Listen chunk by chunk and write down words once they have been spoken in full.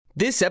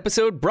This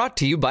episode brought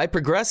to you by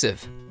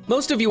Progressive.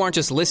 Most of you aren't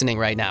just listening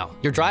right now.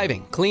 You're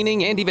driving,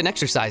 cleaning, and even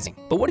exercising.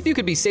 But what if you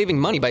could be saving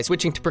money by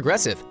switching to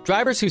Progressive?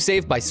 Drivers who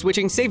save by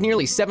switching save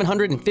nearly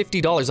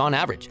 $750 on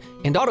average.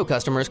 And auto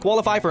customers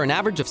qualify for an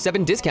average of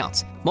 7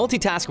 discounts.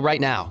 Multitask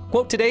right now.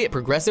 Quote today at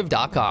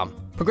Progressive.com.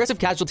 Progressive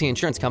Casualty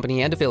Insurance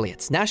Company and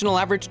Affiliates. National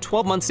average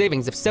 12-month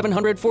savings of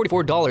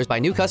 $744 by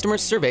new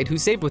customers surveyed who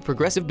saved with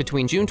Progressive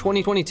between June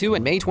 2022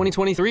 and May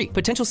 2023.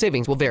 Potential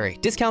savings will vary.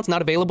 Discounts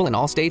not available in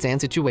all states and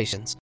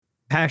situations.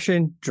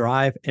 Passion,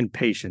 drive, and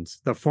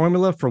patience. The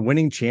formula for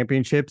winning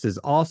championships is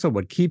also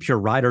what keeps your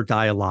ride or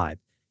die alive.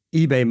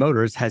 eBay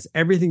Motors has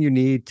everything you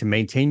need to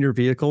maintain your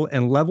vehicle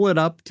and level it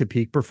up to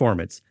peak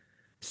performance.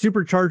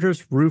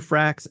 Superchargers, roof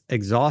racks,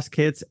 exhaust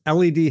kits,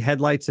 LED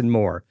headlights, and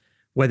more.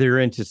 Whether you're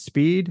into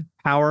speed,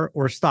 power,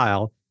 or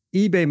style,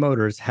 eBay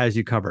Motors has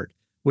you covered.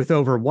 With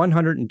over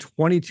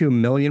 122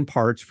 million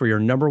parts for your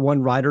number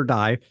one ride or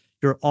die,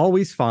 you'll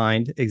always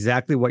find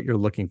exactly what you're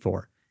looking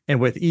for.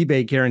 And with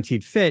eBay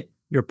Guaranteed Fit,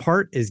 your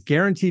part is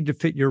guaranteed to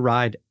fit your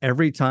ride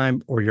every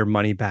time or your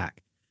money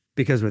back.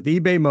 Because with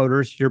eBay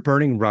Motors, you're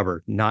burning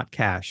rubber, not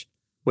cash.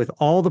 With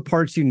all the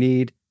parts you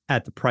need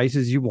at the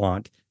prices you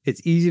want,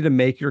 it's easy to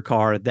make your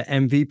car the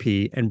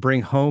MVP and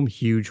bring home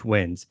huge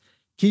wins.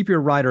 Keep your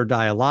ride or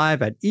die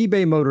alive at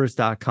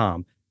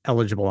ebaymotors.com.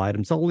 Eligible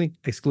items only.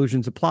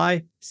 Exclusions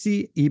apply.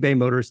 See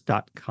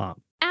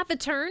ebaymotors.com. At the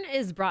Turn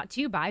is brought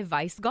to you by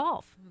Weiss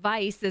Golf.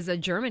 Weiss is a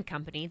German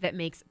company that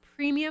makes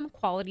premium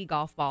quality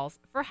golf balls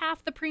for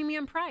half the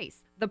premium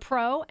price. The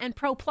Pro and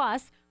Pro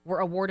Plus were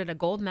awarded a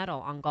gold medal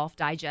on Golf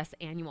Digest's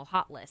annual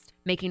Hot List,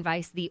 making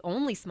Weiss the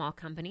only small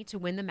company to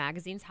win the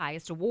magazine's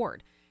highest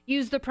award.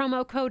 Use the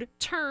promo code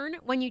TURN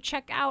when you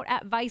check out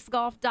at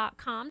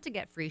weissgolf.com to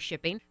get free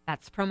shipping.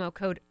 That's promo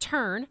code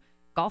TURN.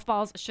 Golf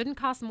balls shouldn't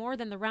cost more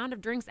than the round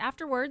of drinks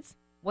afterwards.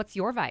 What's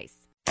your Weiss?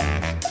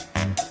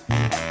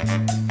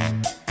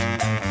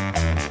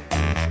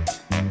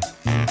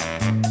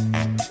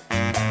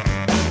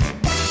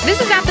 This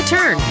is At the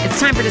Turn. It's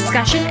time for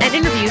discussion and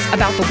interviews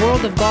about the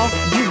world of golf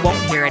you won't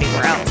hear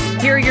anywhere else.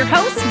 Here are your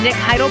hosts, Nick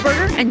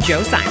Heidelberger and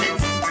Joe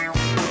Simons.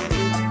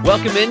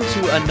 Welcome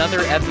into another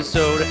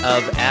episode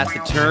of At the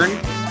Turn.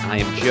 I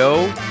am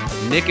Joe.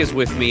 Nick is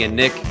with me, and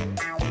Nick,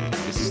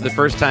 this is the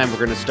first time we're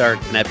going to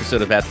start an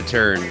episode of At the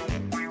Turn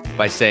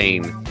by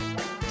saying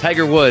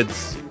Tiger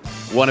Woods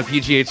won a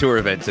PGA Tour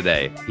event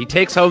today. He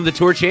takes home the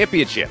Tour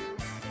Championship.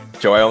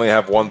 Joe, I only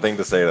have one thing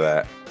to say to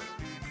that.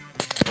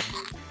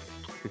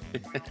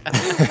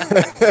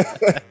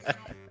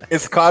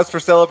 It's cause for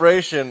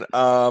celebration.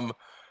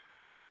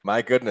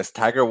 My goodness,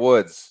 Tiger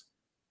Woods,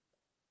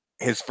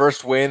 his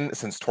first win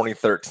since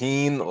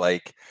 2013.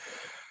 Like,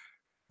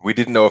 we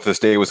didn't know if this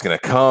day was going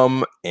to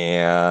come,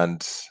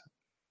 and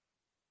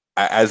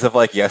as of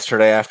like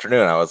yesterday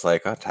afternoon, I was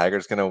like, "Oh,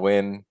 Tiger's going to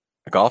win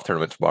a golf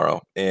tournament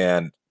tomorrow,"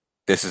 and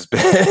this has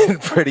been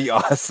pretty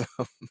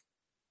awesome.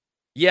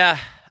 Yeah,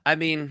 I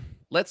mean,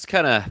 let's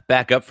kind of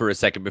back up for a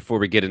second before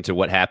we get into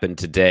what happened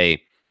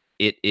today.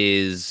 It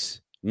is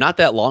not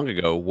that long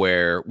ago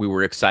where we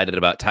were excited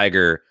about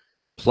Tiger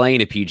playing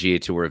a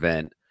PGA Tour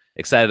event,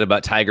 excited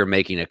about Tiger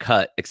making a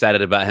cut,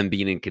 excited about him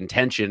being in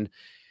contention.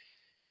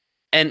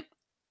 And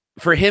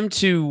for him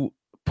to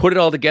put it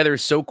all together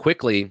so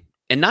quickly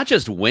and not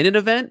just win an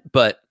event,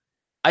 but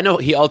I know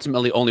he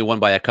ultimately only won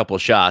by a couple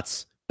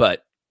shots,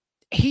 but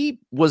he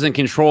was in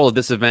control of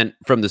this event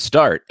from the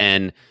start.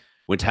 And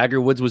when Tiger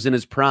Woods was in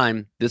his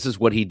prime, this is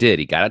what he did.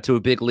 He got out to a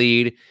big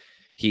lead.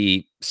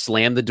 He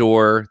slammed the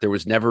door. There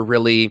was never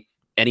really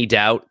any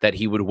doubt that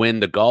he would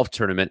win the golf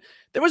tournament.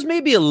 There was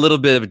maybe a little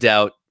bit of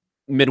doubt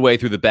midway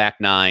through the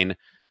back nine.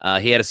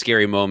 He had a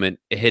scary moment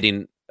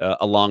hitting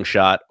a long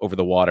shot over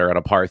the water on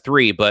a par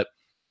 3. But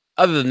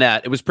other than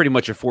that, it was pretty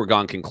much a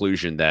foregone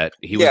conclusion that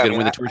he was going to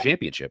win the Tour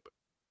Championship.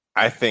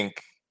 I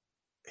think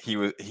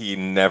he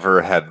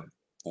never had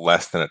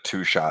less than a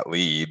 2-shot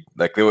lead.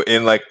 Like,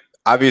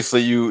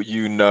 obviously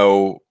you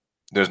know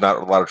there's not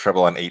a lot of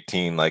trouble on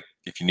 18. Like,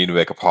 if you need to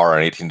make a par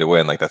on 18 to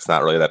win, like, that's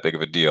not really that big of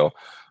a deal.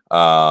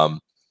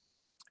 And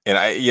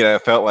I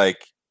felt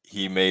like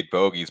he made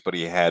bogeys, but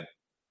he had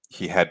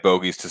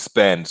bogeys to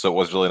spend, so it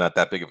was really not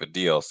that big of a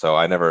deal. So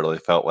I never really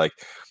felt like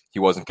he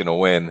wasn't going to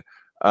win.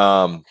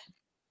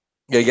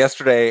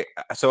 Yesterday,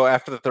 so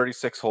after the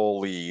 36-hole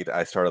lead,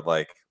 I started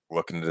like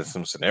looking into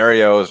some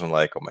scenarios and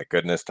like, oh my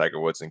goodness, Tiger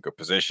Woods in good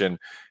position.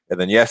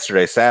 And then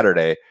yesterday,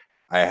 Saturday,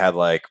 I had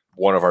like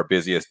one of our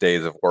busiest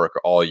days of work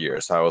all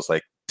year. So I was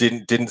like,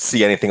 didn't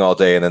see anything all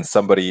day. And then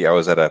I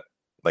was at a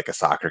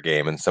soccer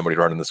game, and somebody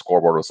running the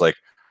scoreboard was like,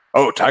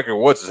 "Oh, Tiger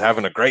Woods is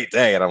having a great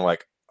day." And I'm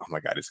like, "Oh my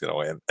God, he's going to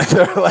win."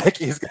 They're like,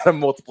 he's got a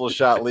multiple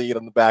shot lead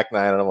on the back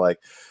nine. And I'm like,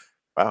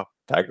 wow,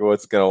 Tiger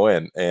Woods is going to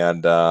win.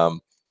 And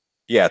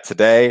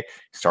today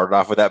he started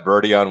off with that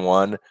birdie on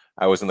 1.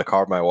 I was in the car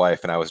with my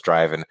wife, and I was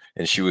driving,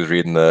 and she was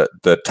reading the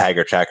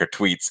Tiger Tracker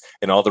tweets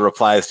and all the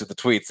replies to the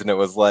tweets. And it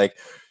was like,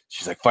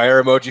 she's like,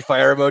 fire emoji,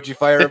 fire emoji,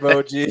 fire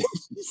emoji.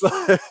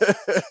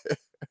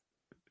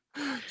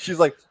 She's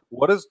like,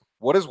 what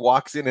what does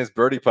walks in his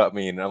birdie putt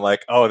mean? And I'm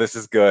like, oh, this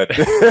is good.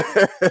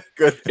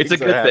 Good. It's a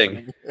good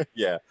thing.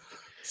 Yeah.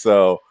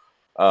 So,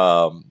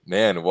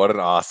 man, what an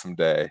awesome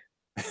day.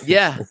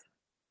 Yeah.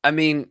 I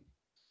mean,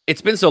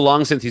 it's been so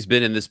long since he's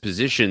been in this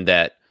position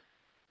that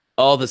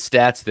all the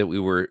stats that we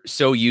were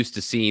so used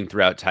to seeing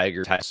throughout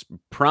Tiger's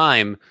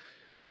prime,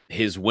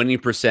 his winning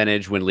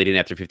percentage when leading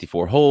after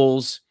 54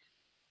 holes,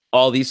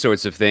 all these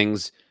sorts of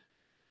things.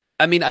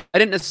 I mean, I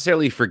didn't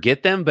necessarily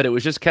forget them, but it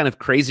was just kind of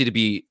crazy to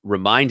be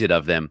reminded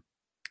of them.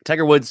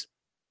 Tiger Woods,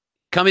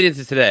 coming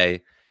into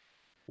today,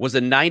 was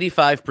a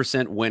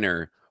 95%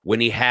 winner when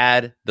he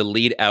had the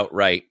lead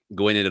outright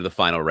going into the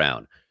final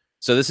round.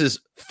 So this is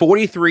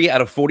 43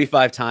 out of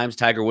 45 times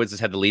Tiger Woods has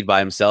had the lead by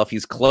himself.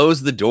 He's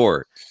closed the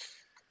door.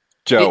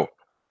 Joe,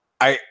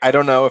 I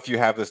don't know if you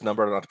have this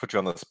number, not to put you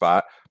on the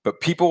spot,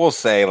 but people will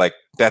say, like,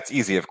 that's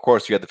easy. Of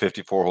course, you had the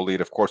 54-hole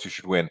lead. Of course, you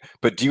should win.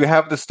 But do you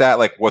have the stat,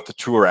 like, what the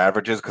tour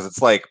average is? Because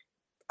it's like,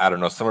 I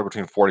don't know, somewhere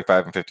between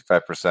 45 and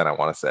 55%, I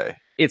want to say.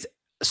 It's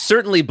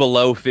certainly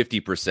below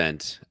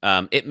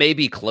 50%. It may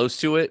be close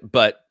to it,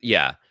 but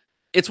yeah.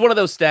 It's one of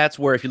those stats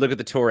where if you look at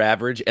the tour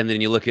average and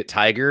then you look at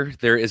Tiger,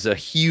 there is a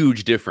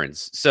huge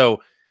difference.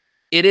 So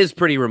it is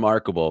pretty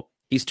remarkable.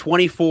 He's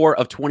 24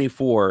 of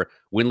 24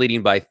 when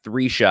leading by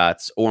 3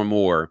 shots or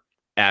more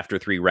after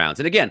 3 rounds.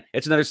 And again,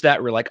 it's another stat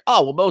where we're like,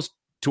 oh, well, most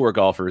tour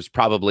golfers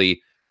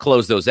probably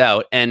close those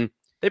out. And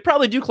they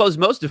probably do close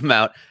most of them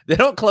out. They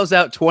don't close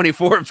out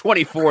 24 of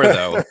 24,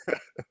 though.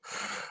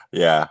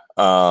 Yeah.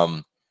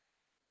 Most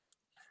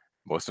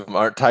of them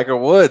aren't Tiger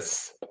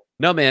Woods.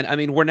 No, man. I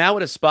mean, we're now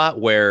at a spot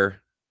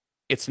where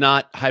it's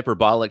not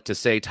hyperbolic to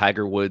say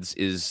Tiger Woods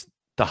is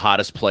the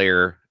hottest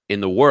player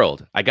in the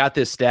world. I got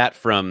this stat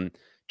from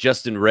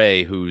Justin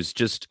Ray, who's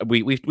just,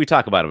 we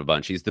talk about him a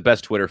bunch. He's the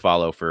best Twitter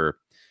follow for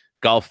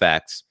golf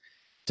facts.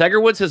 Tiger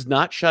Woods has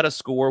not shot a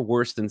score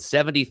worse than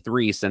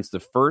 73 since the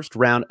first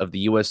round of the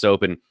U.S.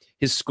 Open.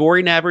 His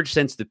scoring average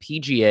since the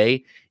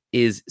PGA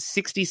is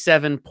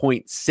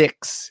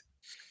 67.6.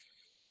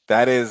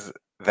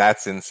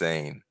 That's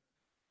insane.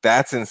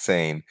 That's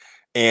insane.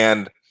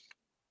 And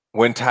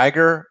when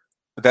Tiger,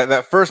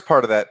 that first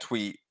part of that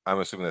tweet, I'm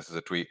assuming this is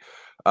a tweet,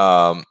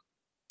 I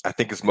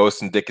think is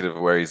most indicative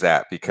of where he's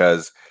at,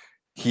 because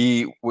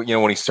he,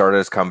 when he started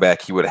his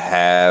comeback, he would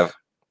have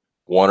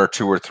 1 or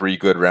 2 or 3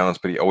 good rounds,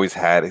 but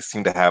he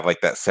seemed to have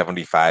like that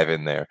 75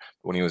 in there.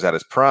 When he was at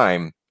his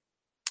prime,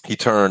 he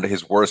turned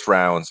his worst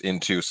rounds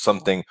into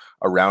something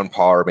around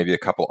par, maybe a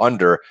couple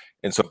under.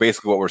 And so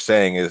basically what we're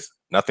saying is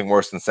nothing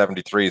worse than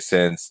 73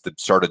 since the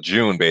start of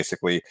June.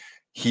 Basically,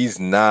 he's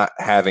not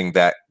having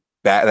that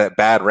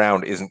bad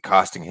round isn't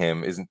costing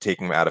him, isn't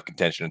taking him out of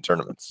contention in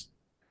tournaments.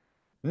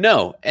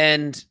 No,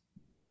 and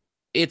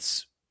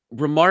it's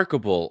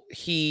remarkable.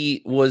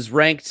 He was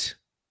ranked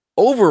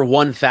over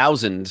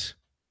 1,000.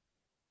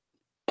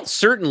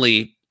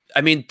 Certainly,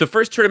 I mean, the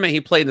first tournament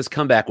he played in this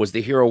comeback was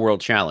the Hero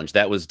World Challenge.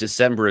 That was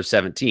December of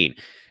 17,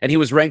 and he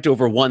was ranked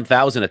over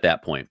 1,000 at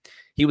that point.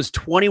 He was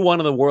 21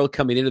 in the world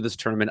coming into this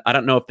tournament. I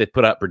don't know if they've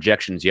put out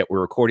projections yet.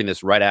 We're recording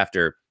this right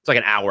after, it's like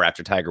an hour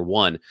after Tiger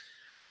won.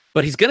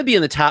 But he's going to be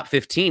in the top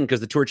 15 because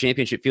the Tour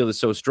Championship field is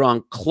so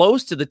strong,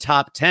 close to the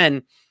top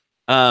 10.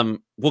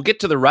 We'll get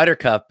to the Ryder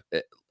Cup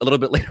a little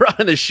bit later on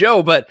in the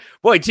show, but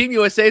boy, Team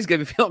USA is going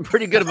to be feeling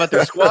pretty good about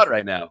their squad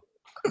right now.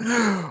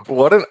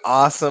 What an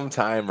awesome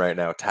time right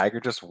now. Tiger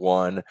just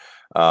won.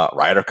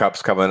 Ryder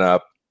Cup's coming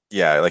up.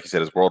 Yeah, like you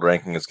said, his world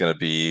ranking is going to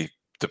be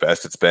the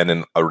best it's been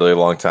in a really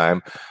long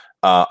time.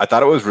 I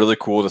thought it was really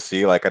cool to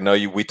see. Like, I know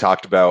we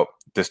talked about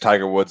this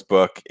Tiger Woods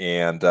book,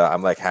 and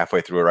I'm like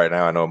halfway through it right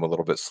now. I know I'm a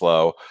little bit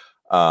slow.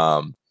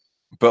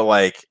 But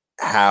like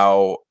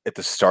how at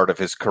the start of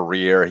his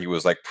career, he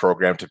was like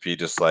programmed to be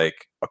just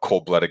like a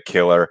cold-blooded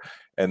killer.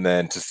 And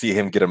then to see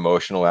him get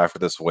emotional after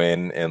this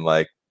win and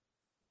like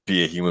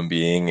be a human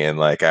being, and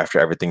like after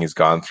everything he's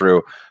gone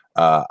through,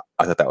 I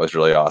thought that was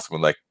really awesome.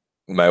 And like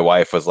my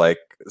wife was like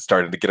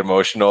starting to get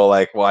emotional,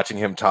 like watching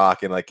him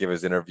talk and like give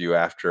his interview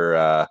after,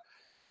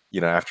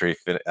 after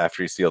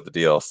he sealed the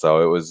deal.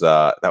 So it was,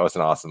 that was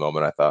an awesome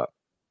moment, I thought.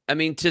 I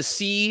mean, to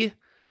see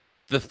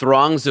the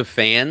throngs of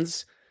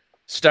fans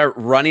start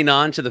running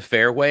onto the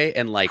fairway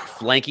and like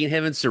flanking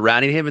him and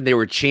surrounding him, and they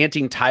were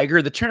chanting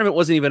Tiger. The tournament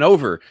wasn't even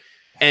over.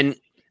 And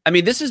I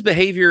mean, this is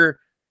behavior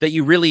that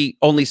you really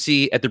only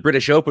see at the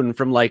British Open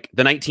from like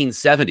the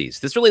 1970s.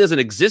 This really doesn't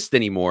exist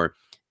anymore.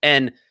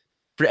 And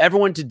for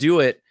everyone to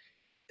do it,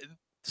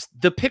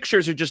 the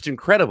pictures are just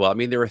incredible. I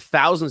mean, there are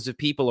thousands of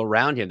people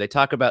around him. They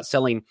talk about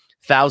selling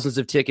thousands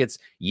of tickets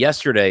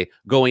yesterday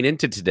going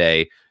into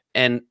today.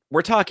 And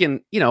we're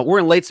talking, we're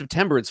in late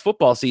September. It's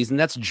football season.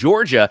 That's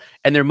Georgia.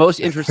 And they're most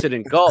interested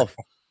in golf.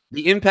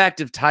 The impact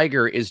of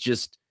Tiger is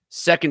just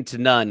second to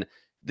none.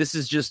 This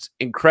is just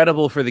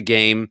incredible for the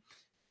game.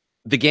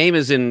 The game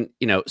is in,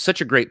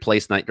 such a great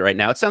place right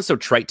now. It sounds so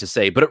trite to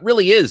say, but it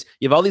really is.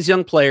 You have all these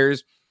young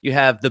players. You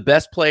have the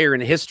best player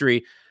in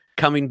history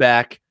coming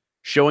back,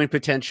 showing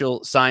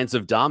potential signs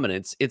of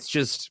dominance. It's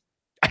just,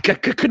 I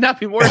could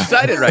not be more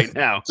excited right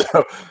now.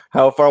 So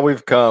how far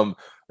we've come.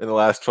 in the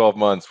last 12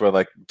 months where,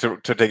 like, to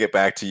take it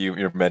back to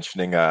you're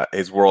mentioning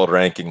his world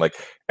ranking. Like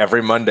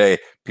every Monday,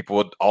 people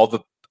would all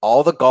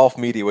the golf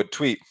media would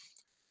tweet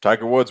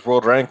Tiger Woods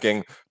world ranking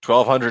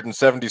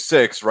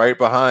 1276, right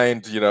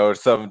behind,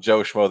 some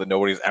Joe Schmo that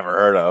nobody's ever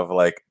heard of,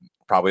 like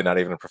probably not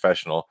even a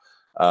professional.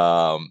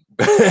 Now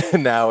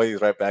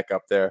he's right back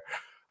up there.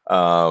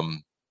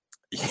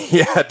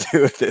 Yeah,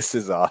 dude, this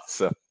is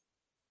awesome.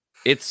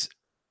 It's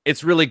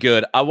really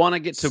good. I want to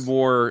get to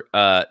more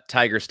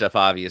Tiger stuff,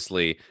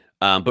 obviously,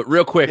 but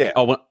real quick,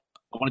 I want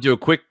to do a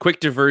quick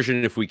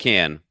diversion if we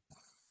can.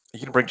 You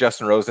can bring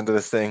Justin Rose into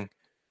this thing.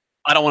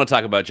 I don't want to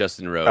talk about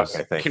Justin Rose.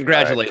 Okay,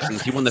 congratulations.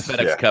 Right. He won the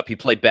FedEx Cup. He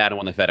played bad and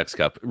won the FedEx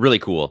Cup. Really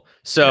cool.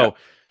 So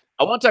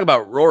I want to talk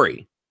about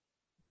Rory.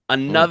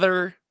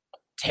 Another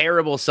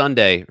terrible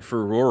Sunday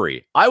for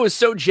Rory. I was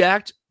so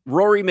jacked.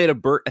 Rory made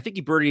I think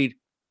he birdied a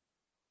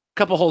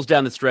couple holes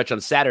down the stretch on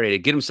Saturday to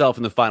get himself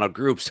in the final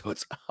group. So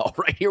it's all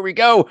right. Here we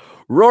go.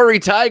 Rory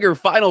Tiger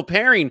final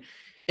pairing.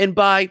 And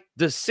by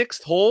the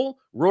 6th hole,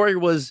 Rory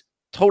was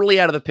totally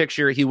out of the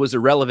picture. He was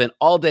irrelevant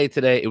all day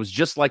today. It was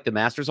just like the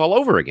Masters all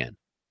over again.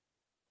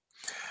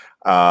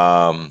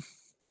 Man,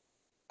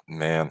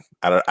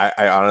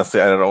 I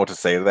honestly, I don't know what to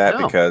say to that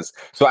because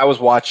I was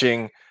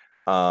watching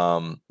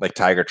like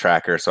Tiger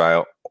Tracker.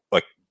 So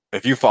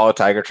if you follow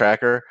Tiger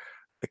Tracker,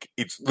 like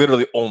it's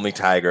literally only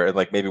Tiger, and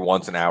like maybe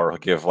once an hour he'll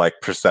give like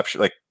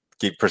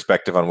give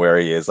perspective on where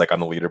he is like on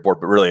the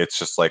leaderboard, but really it's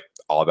just like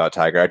all about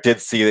Tiger. I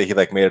did see that he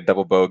like made a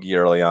double bogey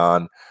early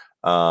on.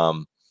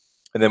 And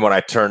then when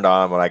I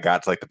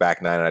got to like the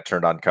back nine and I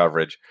turned on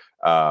coverage,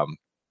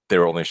 they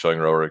were only showing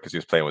Rory because he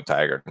was playing with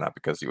Tiger, not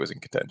because he was in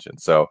contention.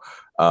 So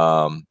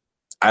I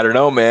don't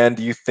know, man.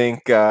 Do you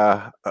think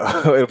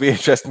it'll be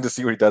interesting to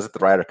see what he does at the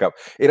Ryder Cup?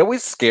 It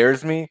always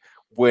scares me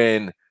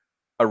when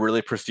a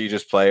really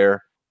prestigious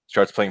player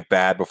starts playing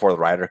bad before the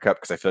Ryder Cup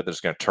because I feel like they're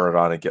just going to turn it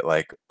on and get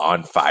like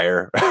on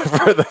fire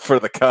for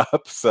the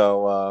Cup.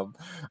 So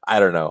I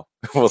don't know.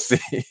 We'll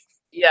see.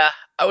 Yeah,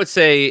 I would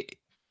say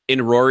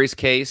in Rory's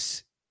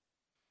case,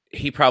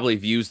 he probably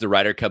views the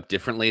Ryder Cup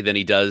differently than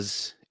he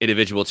does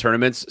individual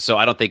tournaments. So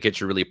I don't think it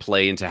should really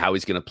play into how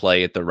he's going to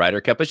play at the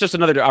Ryder Cup. It's just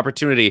another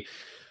opportunity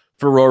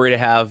for Rory to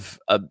have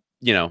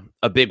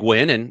a big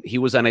win, and he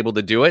was unable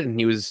to do it. And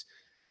he was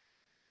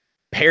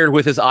paired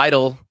with his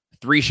idol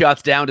 3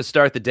 shots down to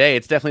start the day.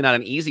 It's definitely not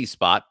an easy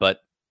spot,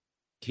 but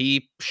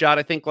he shot,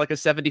 I think, like a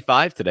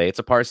 75 today. It's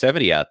a par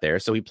 70 out there.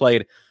 So he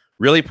played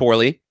really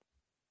poorly.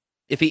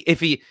 If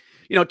he,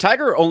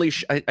 Tiger only,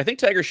 I think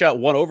Tiger shot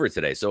 1 over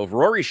today. So if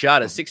Rory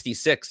shot a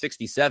 66,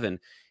 67,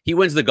 he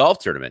wins the golf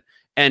tournament.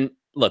 And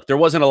look, there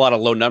wasn't a lot of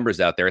low numbers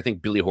out there. I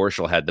think Billy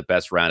Horschel had the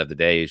best round of the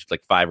day,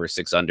 like 5 or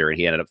 6 under, and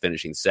he ended up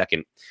finishing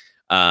second.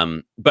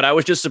 But I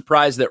was just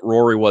surprised that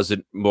Rory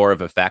wasn't more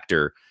of a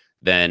factor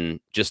than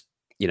just,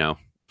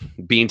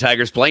 being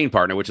Tiger's playing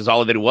partner, which is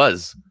all of it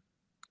was.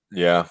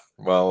 Yeah.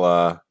 Well,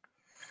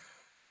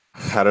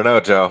 I don't know,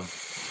 Joe.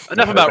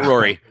 Enough about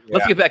Rory.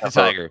 Let's get back to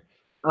Tiger.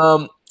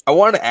 I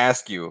wanted to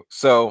ask you,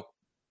 so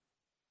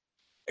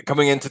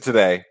coming into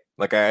today,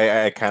 like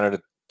I kind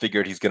of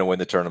figured he's going to win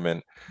the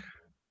tournament.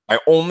 I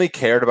only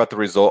cared about the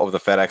result of the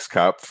FedEx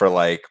Cup for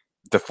like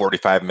the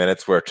 45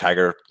 minutes where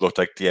Tiger looked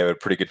like he had a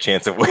pretty good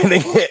chance of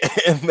winning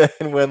it. And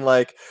then when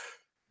like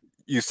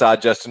you saw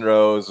Justin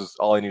Rose, was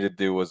all he needed to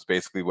do was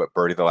basically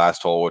birdie the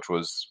last hole, which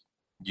was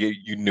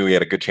you knew he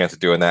had a good chance of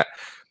doing that.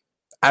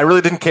 I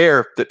really didn't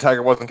care that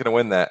Tiger wasn't going to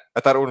win that.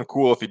 I thought it would have been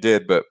cool if he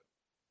did, but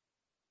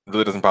it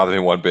really doesn't bother me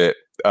one bit.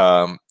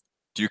 Do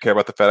you care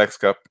about the FedEx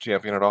Cup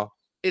champion at all?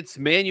 It's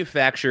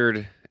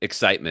manufactured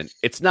excitement.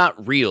 It's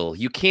not real.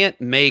 You can't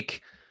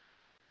make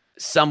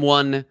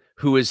someone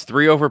who is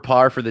 3 over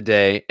par for the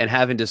day and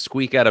having to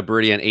squeak out a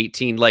birdie on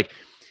 18, like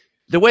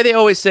the way they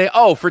always say,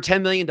 oh, for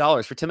 $10 million,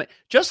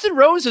 Justin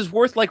Rose is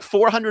worth like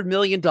 $400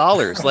 million.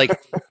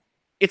 Like,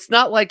 it's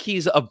not like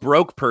he's a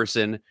broke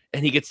person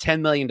and he gets $10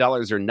 million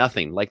or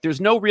nothing. Like,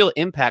 there's no real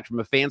impact from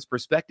a fan's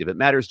perspective. It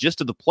matters just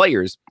to the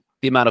players,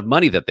 the amount of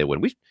money that they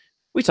win.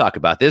 We talk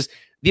about this.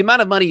 The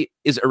amount of money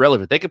is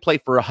irrelevant. They could play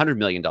for $100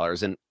 million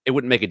and it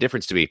wouldn't make a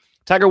difference to me.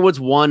 Tiger Woods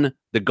won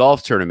the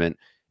golf tournament.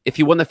 If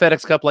he won the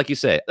FedEx Cup, like you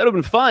say, that would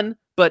have been fun,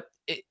 but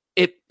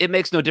it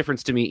makes no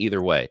difference to me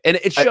either way. And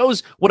it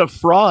shows what a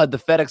fraud the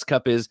FedEx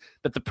Cup is,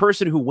 that the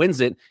person who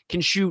wins it can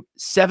shoot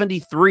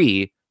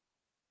 73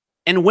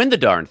 and win the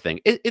darn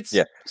thing. It's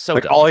so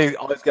like dumb. all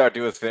he's got to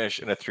do is finish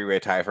in a 3-way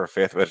tie for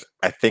 5th, which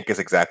I think is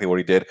exactly what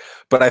he did.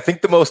 But I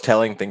think the most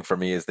telling thing for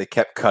me is they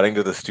kept cutting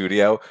to the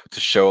studio to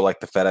show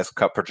like the FedEx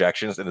Cup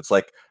projections, and it's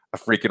like a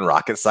freaking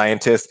rocket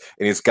scientist,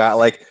 and he's got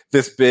like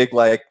this big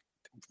like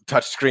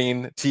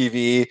touchscreen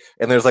TV,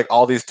 and there's like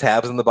all these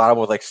tabs in the bottom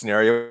with like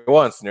scenario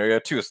 1, scenario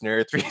 2,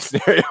 scenario 3,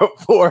 scenario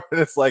 4, and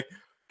it's like,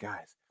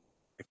 guys,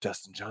 if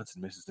Dustin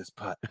Johnson misses this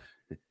putt,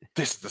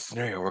 this is the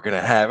scenario we're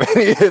gonna have. And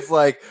it's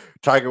like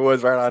Tiger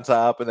Woods right on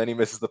top, and then he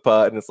misses the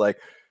putt, and it's like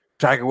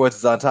Tiger Woods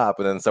is on top,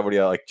 and then somebody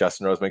like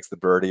Justin Rose makes the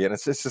birdie, and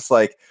it's just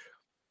like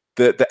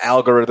the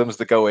algorithms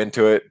that go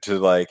into it to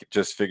like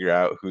just figure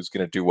out who's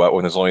gonna do what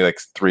when there's only like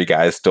 3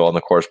 guys still on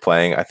the course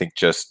playing. I think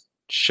just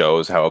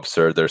shows how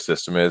absurd their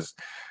system is,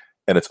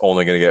 and it's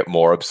only going to get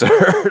more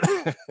absurd.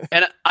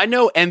 And I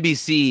know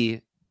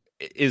NBC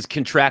is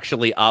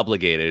contractually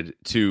obligated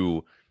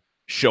to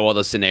show all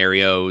the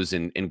scenarios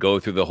and go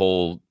through the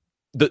whole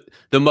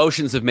the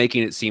motions of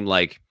making it seem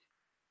like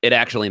it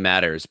actually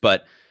matters.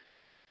 But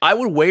I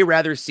would way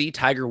rather see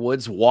Tiger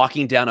Woods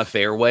walking down a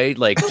fairway,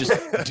 like just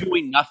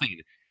doing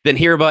nothing, than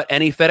hear about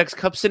any FedEx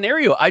Cup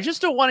scenario. I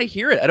just don't want to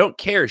hear it. I don't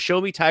care.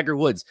 Show me Tiger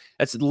Woods.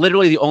 That's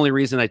literally the only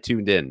reason I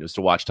tuned in, was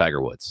to watch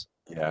Tiger Woods.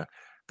 Yeah.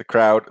 The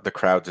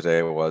crowd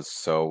today was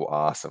so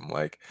awesome.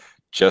 Like,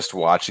 just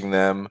watching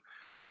them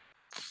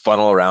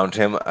funnel around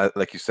him,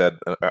 like you said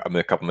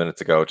a couple minutes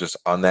ago, just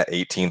on that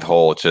 18th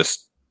hole,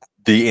 just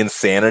the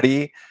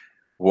insanity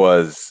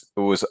was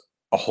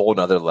a whole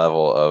nother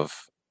level of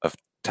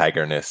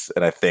Tigerness.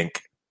 And I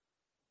think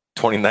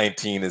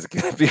 2019 is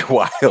going to be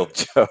wild,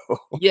 Joe.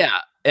 Yeah.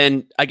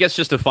 And I guess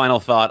just a final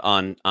thought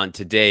on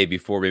today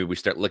before maybe we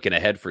start looking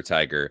ahead for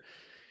Tiger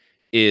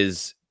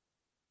is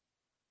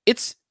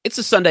it's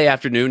a Sunday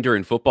afternoon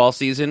during football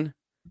season.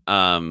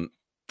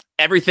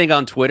 Everything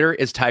on Twitter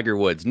is Tiger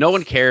Woods. No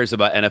one cares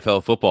about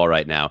NFL football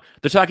right now.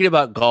 They're talking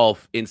about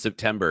golf in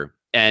September,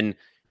 and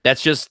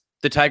that's just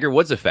the Tiger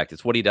Woods effect.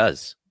 It's what he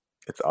does.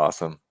 It's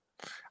awesome.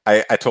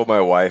 I told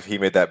my wife, he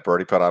made that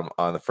birdie putt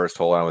on the first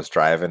hole, and I was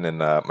driving, and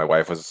my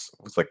wife was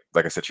like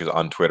I said, she was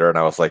on Twitter, and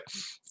I was like,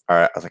 all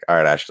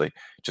right, Ashley,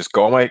 just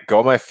go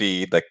on my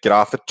feed, like get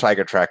off the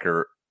Tiger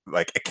Tracker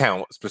like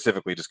account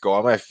specifically, just go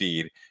on my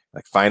feed,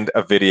 like find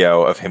a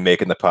video of him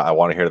making the putt. I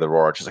want to hear the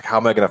roar. She's like, how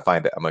am I going to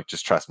find it? I'm like,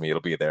 just trust me,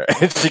 it'll be there.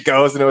 And she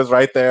goes, and it was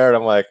right there. And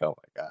I'm like, oh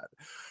my God,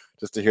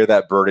 just to hear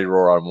that birdie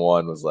roar on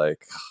one was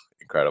like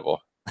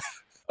incredible.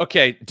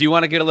 Okay. Do you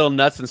want to get a little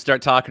nuts and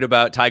start talking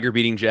about Tiger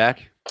beating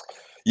Jack?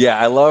 Yeah.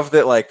 I love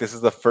that. Like, this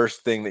is the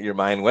first thing that your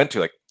mind went to,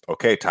 like,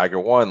 okay, Tiger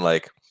won.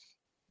 Like,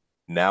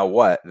 now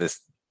what?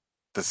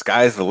 The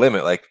sky's the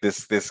limit. Like,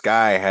 this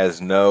guy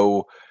has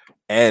no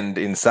end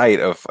in sight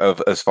of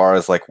as far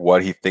as like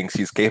what he thinks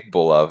he's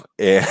capable of.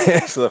 And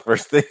so the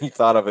first thing he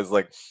thought of is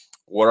like,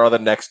 what are the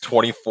next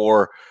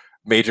 24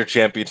 major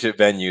championship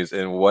venues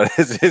and what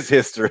is his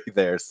history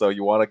there? So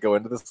you want to go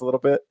into this a little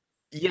bit?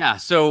 Yeah.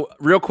 So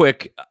real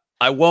quick,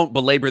 I won't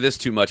belabor this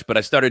too much, but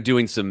I started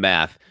doing some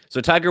math.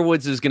 So Tiger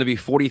Woods is going to be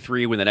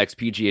 43 when the next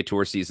PGA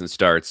Tour season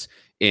starts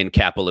in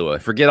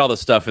Kapalua. Forget all the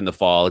stuff in the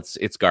fall.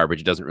 It's garbage.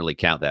 It doesn't really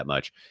count that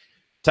much.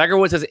 Tiger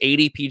Woods has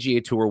 80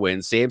 PGA Tour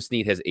wins. Sam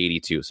Snead has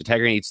 82. So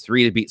Tiger needs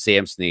 3 to beat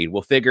Sam Snead.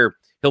 We'll figure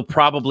he'll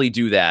probably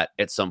do that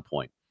at some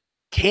point.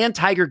 Can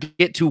Tiger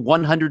get to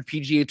 100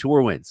 PGA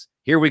Tour wins?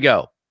 Here we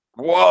go.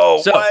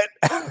 Whoa, so,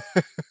 what?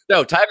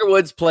 So Tiger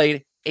Woods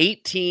played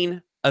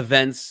 18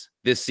 events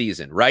this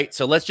season, right?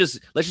 So let's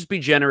just be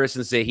generous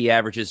and say he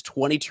averages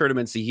 20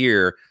 tournaments a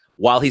year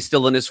while he's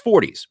still in his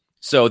 40s.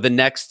 So the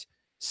next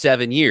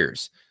 7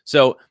 years.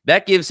 So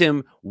that gives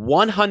him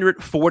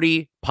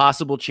 140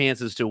 possible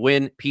chances to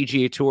win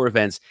PGA Tour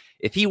events.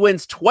 If he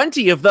wins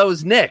 20 of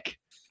those, Nick,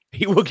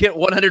 he will get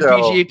 100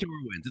 PGA Tour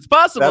wins. It's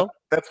possible.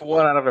 That's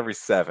 1 out of every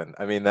 7.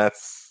 I mean,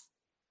 that's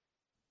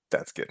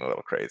getting a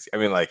little crazy. I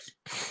mean, like,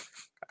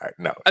 all right,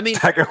 no. I mean,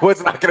 Tiger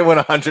Woods not going to win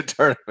 100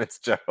 tournaments,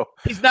 Joe.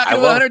 He's not going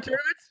to win 100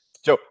 tournaments?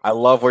 Joe, I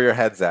love where your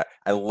head's at.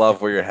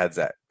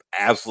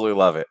 Absolutely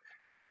love it.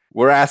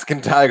 We're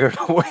asking Tiger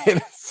to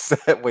win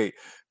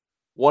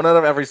 1 out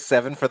of every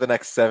 7 for the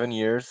next 7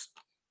 years.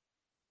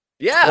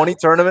 Yeah. 20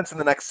 tournaments in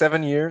the next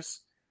 7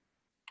 years.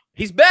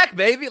 He's back,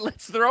 baby.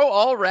 Let's throw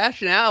all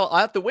rationale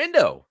out the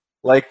window.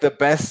 Like, the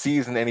best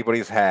season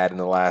anybody's had in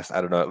the last,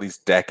 I don't know, at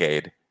least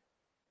decade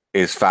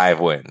is 5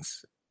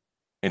 wins.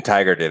 And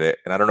Tiger did it.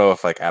 And I don't know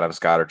if like Adam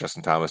Scott or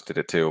Justin Thomas did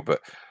it too, but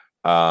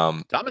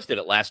Thomas did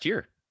it last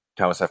year.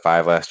 Thomas had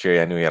 5 last year.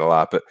 Yeah, I knew he had a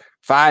lot, but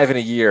 5 in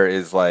a year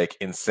is like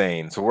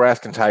insane. So we're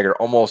asking Tiger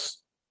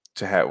almost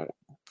to have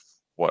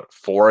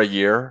 4 a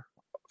year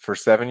for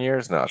 7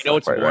 years? No, you know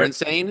what's more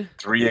insane?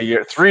 3 a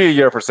year. 3 a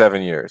year for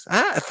 7 years.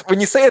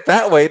 When you say it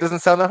that way, it doesn't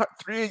sound that hard.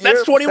 3 a year.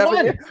 That's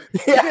 21.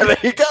 Yeah, there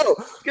you go.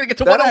 You're gonna get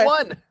to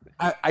 101.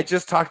 I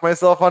just talked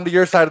myself onto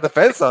your side of the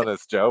fence on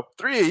this, Joe.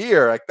 3 a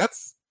year, like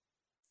that's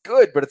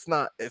good, but it's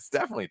not. It's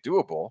definitely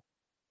doable.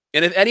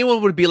 And if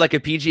anyone would be like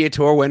a PGA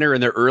Tour winner in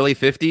their early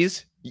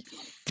 50s,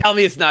 tell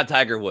me it's not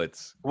Tiger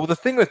Woods. Well, the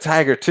thing with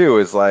Tiger too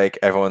is like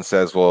everyone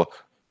says, well,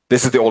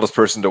 this is the oldest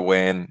person to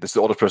win. This is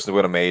the oldest person to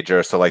win a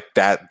major. So like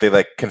that, they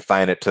like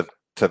confine it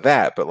to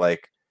that. But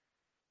like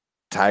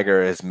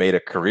Tiger has made a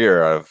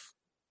career of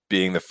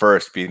being the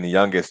first, being the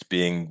youngest,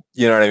 being,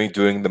 you know what I mean,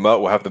 doing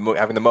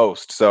having the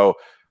most. So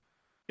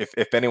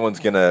if anyone's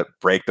gonna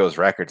break those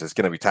records, it's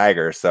gonna be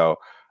Tiger. So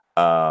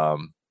yeah,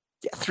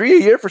 3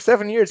 a year for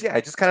 7 years. Yeah,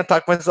 I just kind of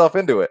talked myself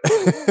into it.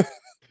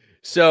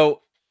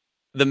 So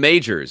the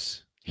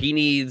majors, he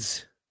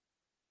needs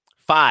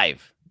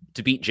 5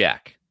 to beat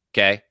Jack.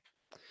 Okay.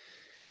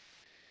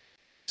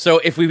 So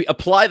if we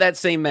apply that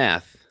same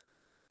math,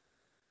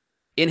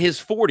 in his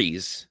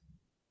 40s,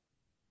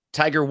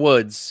 Tiger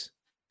Woods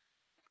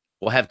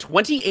will have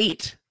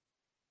 28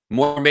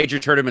 more major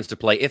tournaments to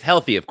play, if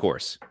healthy, of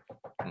course.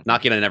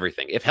 Not getting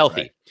everything, if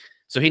healthy. Right.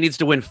 So he needs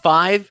to win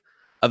 5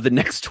 of the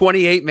next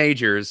 28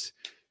 majors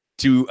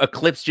to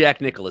eclipse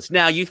Jack Nicklaus.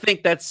 Now, you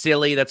think that's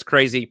silly, that's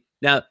crazy.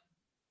 Now,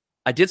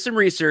 I did some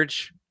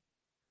research.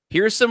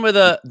 Here's some of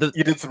the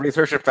You did some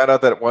research and found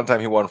out that at one time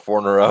he won 4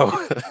 in a row.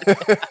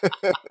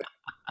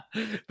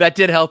 That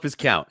did help his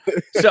count.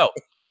 So,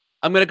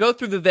 I'm going to go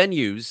through the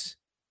venues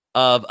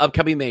of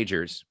upcoming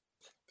majors.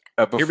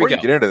 Before you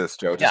get into this,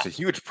 Joe, just a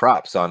huge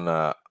props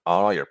on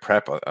all your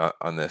prep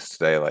on this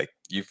today. Like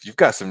you've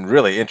got some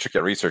really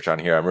intricate research on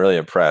here. I'm really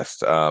impressed.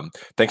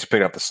 Thanks for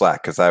picking up the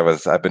slack because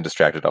I've been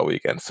distracted all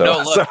weekend.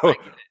 So,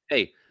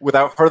 hey,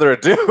 without further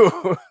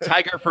ado,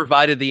 Tiger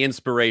provided the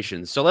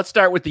inspiration. So let's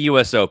start with the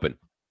U.S. Open.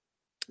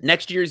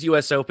 Next year's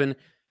U.S. Open,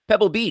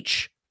 Pebble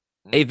Beach,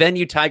 a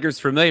venue Tiger's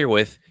familiar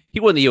with. He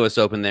won the U.S.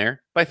 Open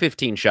there by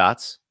 15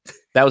 shots.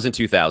 That was in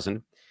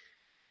 2000.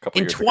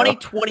 In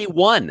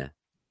 2021.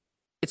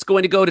 It's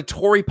going to go to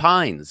Torrey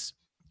Pines,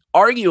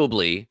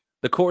 arguably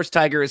the course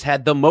Tiger has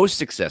had the most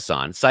success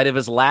on, site of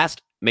his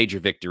last major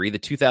victory, the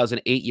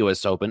 2008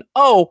 U.S. Open.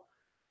 Oh,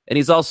 and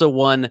he's also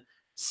won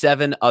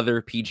 7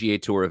 other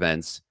PGA Tour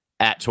events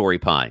at Torrey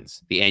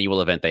Pines, the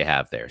annual event they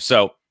have there.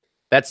 So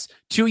that's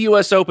 2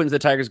 U.S. Opens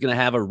that Tiger's going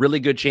to have a really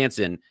good chance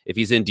in if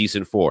he's in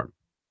decent form.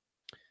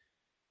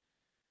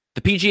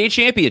 The PGA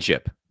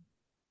Championship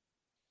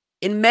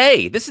in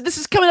May. This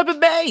is coming up in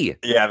May.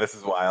 Yeah, this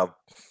is wild.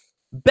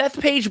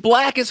 Bethpage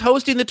Black is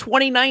hosting the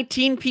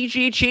 2019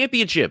 PGA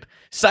Championship,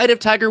 site of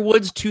Tiger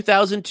Woods'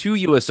 2002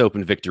 U.S.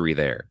 Open victory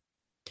there.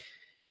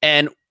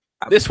 And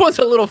this one's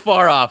a little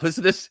far off.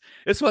 This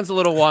one's a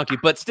little wonky,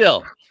 but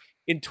still,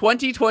 in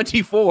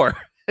 2024,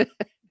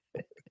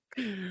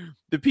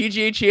 the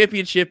PGA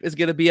Championship is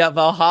going to be at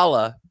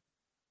Valhalla.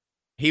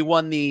 He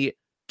won the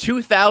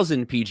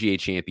 2000 PGA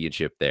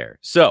Championship there.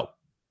 So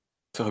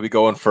he'll be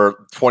going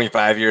for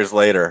 25 years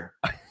later.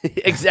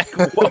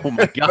 Exactly. Oh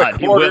my God,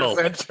 he will.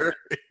 Century.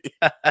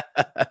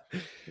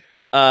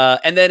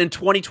 And then in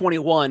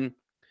 2021,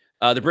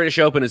 the British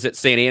Open is at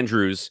St.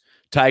 Andrews.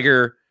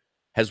 Tiger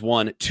has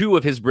won 2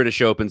 of his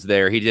British Opens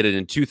there. He did it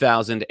in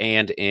 2000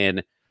 and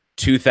in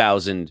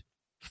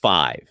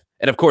 2005.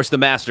 And of course, the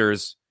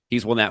Masters,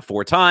 he's won that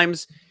 4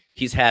 times.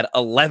 He's had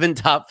 11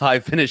 top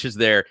 5 finishes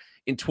there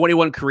in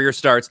 21 career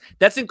starts.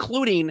 That's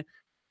including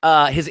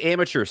his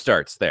amateur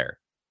starts there.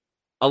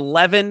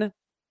 11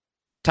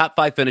 top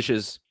 5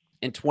 finishes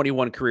in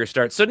 21 career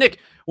starts. So, Nick,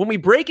 when we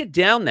break it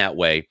down that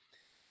way,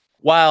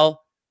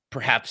 while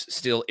perhaps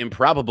still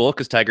improbable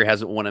because Tiger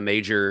hasn't won a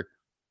major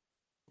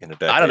in a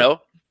decade. I don't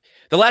know.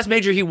 The last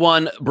major he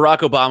won, Barack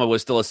Obama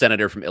was still a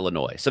senator from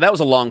Illinois. So that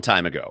was a long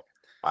time ago.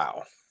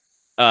 Wow.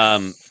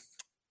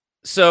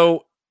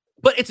 So,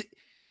 but it's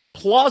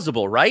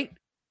plausible, right?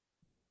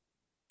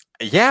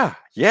 Yeah.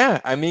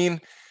 I mean,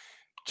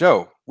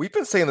 Joe, we've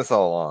been saying this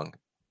all along.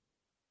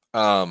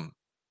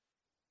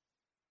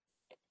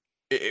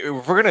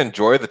 If we're going to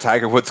enjoy the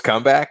Tiger Woods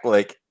comeback,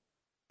 like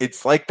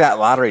it's like that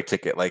lottery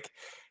ticket, like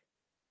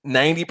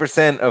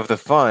 90% of the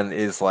fun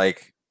is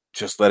like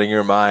just letting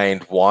your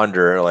mind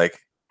wander. Like,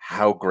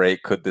 how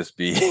great could this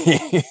be?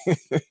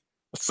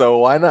 So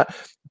why not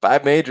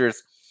 5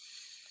 majors?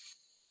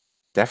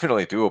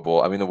 Definitely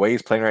doable. I mean, the way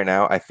he's playing right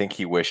now, I think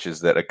he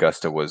wishes that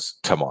Augusta was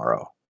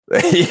tomorrow.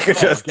 He could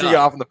just tee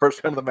off in the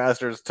first round of the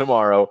Masters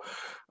tomorrow.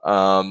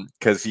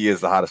 Because he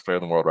is the hottest player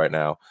in the world right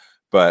now.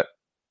 But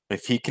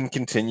if he can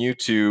continue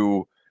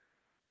to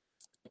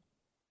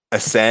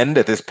ascend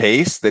at this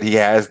pace that he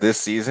has this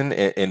season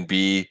and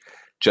be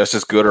just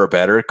as good or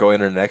better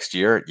going into next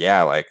year,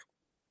 yeah, like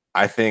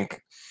I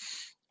think,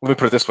 let me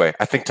put it this way.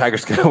 I think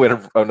Tiger's going to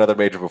win another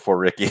major before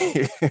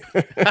Ricky.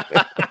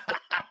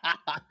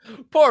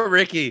 Poor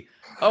Ricky.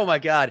 Oh my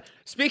God.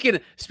 Speaking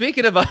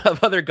of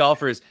other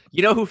golfers,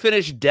 you know who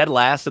finished dead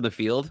last in the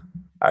field?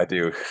 I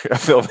do.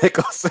 Phil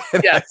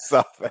Mickelson. Yeah. I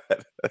saw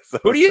that. So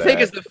who do you think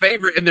is the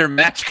favorite in their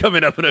match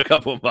coming up in a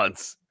couple of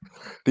months?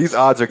 These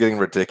odds are getting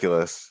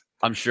ridiculous.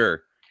 I'm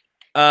sure.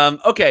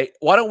 Okay,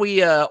 why don't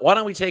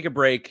we take a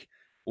break?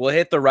 We'll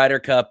hit the Ryder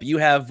Cup. You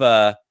have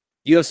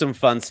some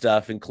fun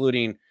stuff,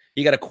 including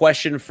you got a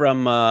question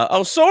from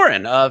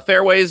Soren,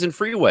 fairways and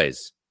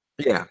freeways.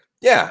 Yeah.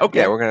 Okay.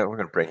 Yeah, we're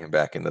gonna bring him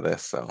back into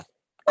this. So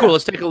cool.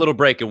 Let's take a little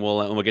break and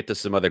we'll get to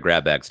some other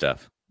grab bag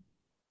stuff.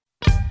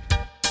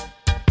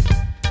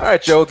 All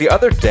right, Joe, the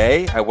other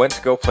day I went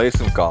to go play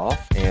some golf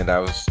and I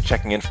was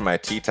checking in for my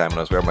tee time and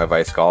I was wearing my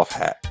Vice Golf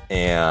hat.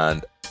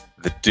 And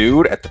the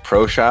dude at the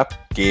pro shop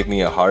gave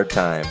me a hard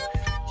time.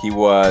 He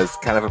was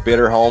kind of a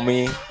bitter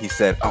homie. He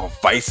said, "Oh,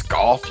 Vice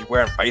Golf? You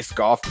wearing Vice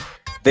Golf?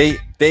 They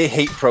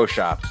hate pro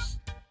shops."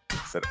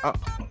 I said, "Oh,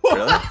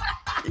 really?"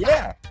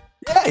 Yeah.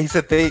 He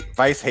said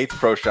Vice hates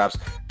pro shops.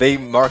 They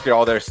market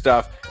all their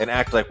stuff and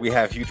act like we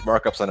have huge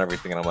markups on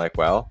everything. And I'm like,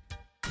 well,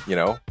 you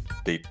know,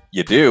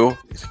 you do.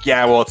 He's like,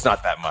 yeah, well, it's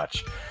not that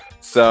much.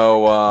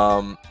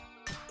 So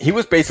he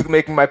was basically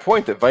making my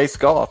point that Vice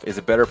Golf is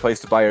a better place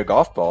to buy your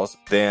golf balls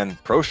than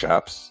pro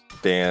shops,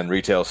 than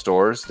retail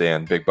stores,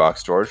 than big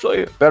box stores.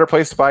 Really a better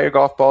place to buy your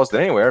golf balls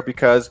than anywhere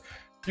because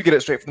you get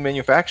it straight from the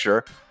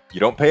manufacturer. You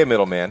don't pay a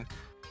middleman.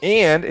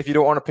 And if you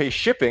don't want to pay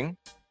shipping,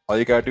 all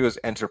you got to do is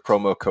enter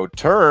promo code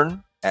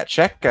TURN at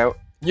checkout.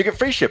 You get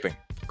free shipping.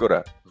 Go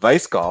to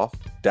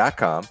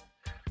vicegolf.com,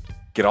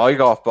 get all your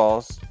golf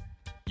balls,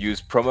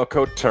 use promo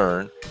code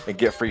TURN, and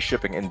get free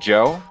shipping. And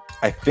Joe,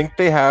 I think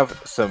they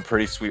have some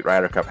pretty sweet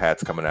Ryder Cup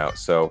hats coming out.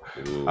 So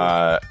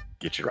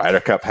get your Ryder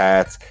Cup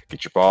hats,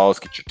 get your balls,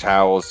 get your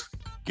towels,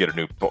 get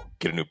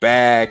a new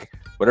bag,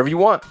 whatever you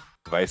want.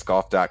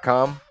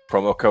 vicegolf.com,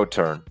 promo code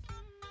TURN.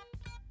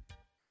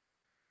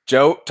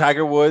 Joe,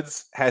 Tiger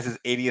Woods has his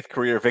 80th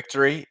career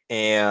victory,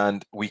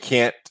 and we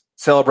can't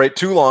celebrate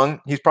too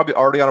long. He's probably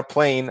already on a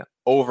plane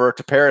over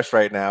to Paris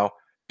right now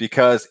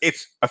because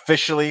it's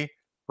officially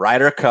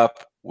Ryder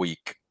Cup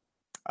week.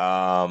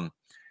 And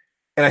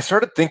I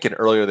started thinking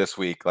earlier this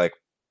week, like,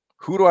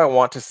 who do I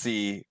want to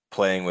see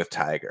playing with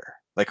Tiger?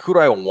 Like, who do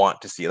I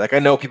want to see? Like, I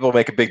know people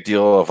make a big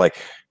deal of like,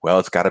 well,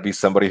 it's got to be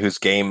somebody whose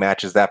game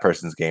matches that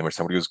person's game, or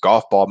somebody whose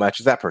golf ball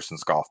matches that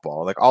person's golf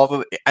ball. Like,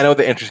 I know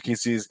the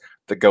intricacies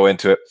that go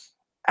into it.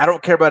 I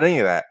don't care about any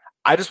of that.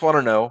 I just want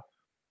to know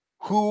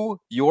who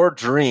your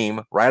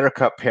dream Ryder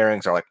Cup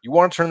pairings are. Like, you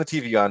want to turn the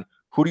TV on,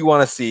 who do you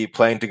want to see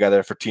playing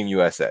together for Team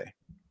USA?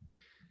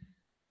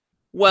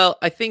 Well,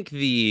 I think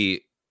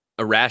the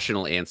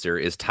irrational answer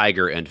is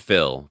Tiger and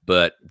Phil,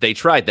 but they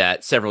tried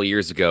that several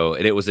years ago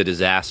and it was a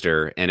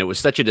disaster, and it was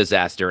such a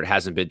disaster it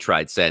hasn't been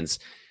tried since.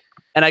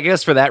 And I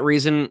guess for that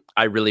reason,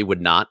 I really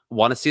would not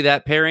want to see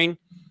that pairing.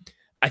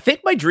 I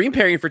think my dream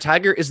pairing for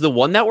Tiger is the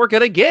one that we're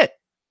going to get.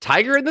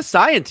 Tiger and the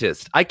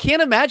Scientist. I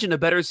can't imagine a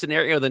better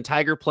scenario than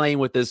Tiger playing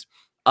with this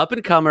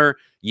up-and-comer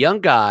young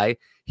guy.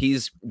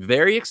 He's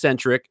very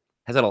eccentric,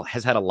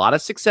 has had a lot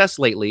of success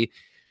lately.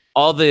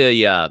 All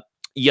the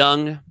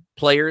young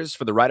players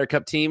for the Ryder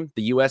Cup team,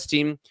 the U.S.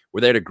 team,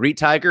 were there to greet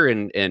Tiger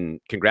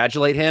and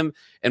congratulate him.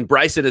 And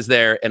Bryson is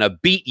there in a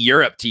Beat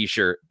Europe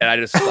t-shirt. And I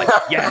just like,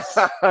 yes.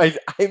 I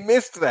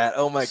missed that.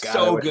 Oh, my God.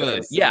 So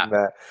good. Yeah.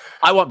 That.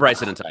 I want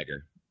Bryson and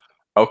Tiger.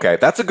 Okay,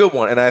 that's a good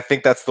one. And I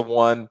think that's the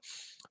one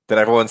that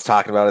everyone's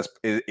talking about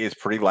is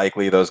pretty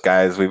likely. Those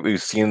guys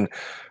we've seen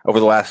over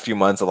the last few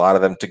months, a lot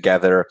of them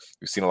together.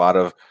 We've seen a lot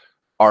of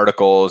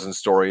articles and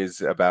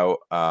stories about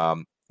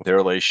their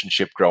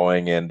relationship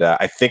growing, and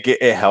I think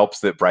it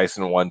helps that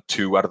Bryson won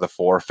 2 out of the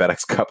 4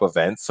 FedEx Cup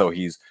events, so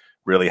he's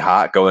really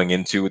hot going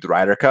into the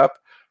Ryder Cup,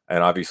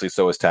 and obviously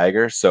so is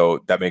Tiger, so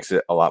that makes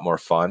it a lot more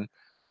fun.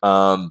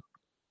 I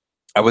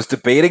was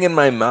debating in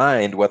my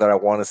mind whether I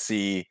want to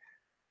see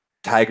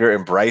Tiger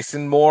and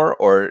Bryson more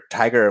or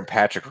Tiger and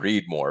Patrick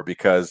Reed more,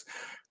 because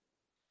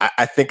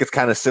I think it's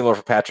kind of similar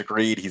for Patrick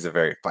Reed. He's a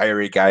very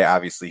fiery guy.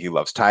 Obviously, he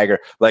loves Tiger.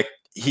 Like,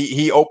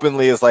 he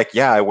openly is like,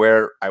 yeah, I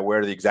wear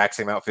the exact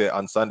same outfit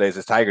on Sundays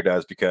as Tiger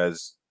does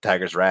because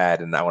Tiger's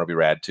rad and I want to be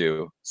rad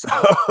too. So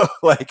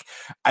like,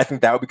 I think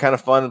that would be kind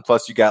of fun. And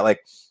plus you got like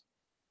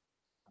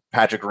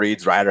Patrick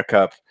Reed's Ryder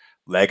Cup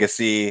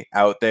legacy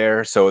out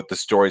there. So the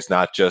story's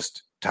not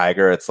just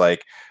Tiger. It's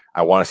like,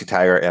 I want to see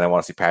Tiger and I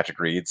want to see Patrick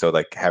Reed. So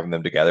like having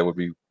them together would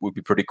be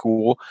pretty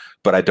cool,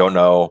 but I don't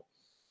know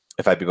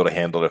if I'd be able to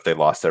handle it if they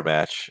lost their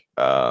match.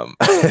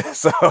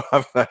 So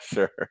I'm not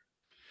sure.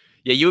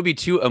 Yeah, you would be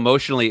too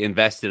emotionally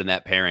invested in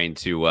that pairing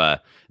to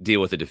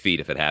deal with a defeat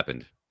if it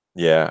happened.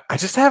 Yeah,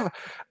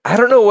 I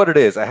don't know what it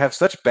is. I have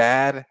such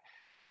bad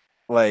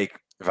like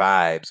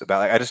vibes about,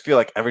 like, I just feel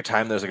like every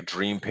time there's like a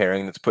dream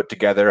pairing that's put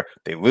together,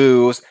 they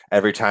lose.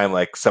 Every time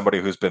like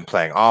somebody who's been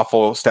playing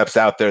awful steps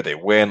out there, they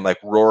win. Like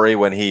Rory,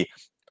 when he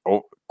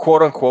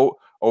quote unquote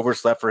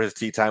overslept for his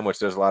tee time, which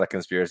there's a lot of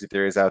conspiracy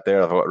theories out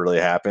there of what really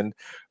happened.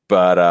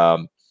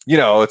 But you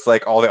know, it's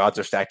like all the odds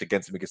are stacked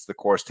against him. He gets to the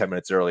course 10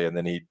 minutes early, and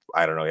then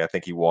I don't know. I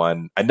think he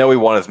won. I know he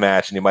won his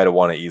match, and he might have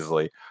won it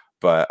easily.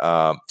 But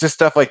just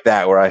stuff like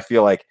that, where I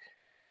feel like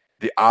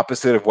the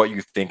opposite of what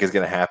you think is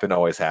going to happen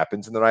always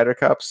happens in the Ryder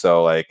Cup.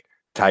 So like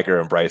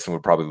Tiger and Bryson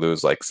would probably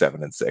lose like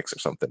 7-6 or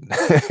something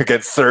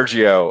against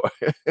Sergio.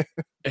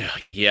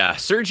 Yeah,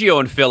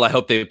 Sergio and Phil, I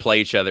hope they play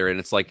each other, and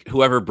it's like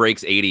whoever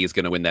breaks 80 is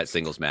going to win that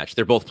singles match.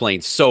 They're both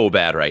playing so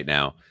bad right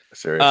now.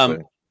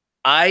 Seriously.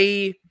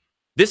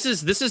 This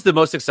is the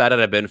most excited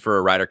I've been for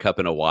a Ryder Cup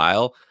in a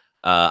while.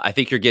 I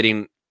think you're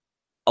getting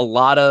a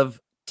lot of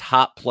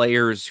top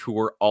players who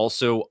are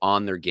also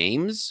on their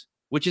games,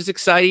 which is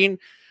exciting.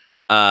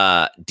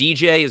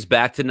 DJ is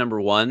back to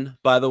number 1,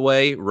 by the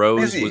way.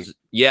 Rose was,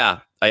 yeah,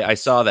 I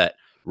saw that.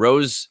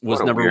 Rose was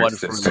number 1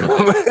 for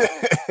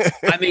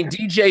I mean,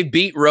 DJ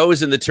beat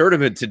Rose in the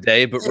tournament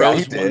today, but yeah,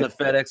 Rose won the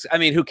FedEx. I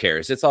mean, who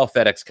cares? It's all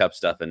FedEx Cup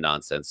stuff and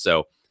nonsense.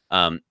 So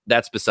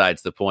that's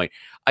besides the point.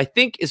 I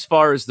think as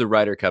far as the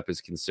Ryder Cup is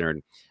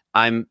concerned,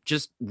 I'm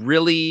just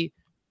really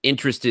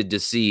interested to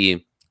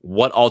see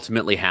what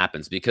ultimately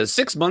happens, because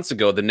 6 months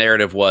ago, the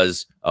narrative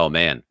was, oh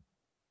man,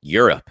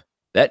 Europe,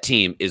 that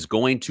team is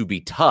going to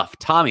be tough.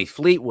 Tommy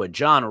Fleetwood,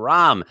 Jon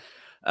Rahm,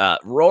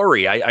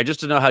 Rory. I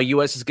just don't know how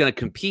U.S. is going to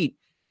compete.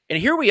 And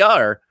here we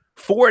are,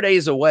 4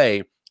 days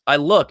away. I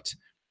looked.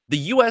 The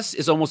U.S.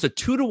 is almost a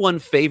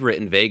 2-1 favorite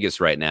in Vegas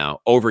right now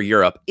over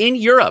Europe. In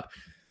Europe,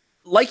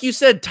 like you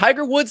said,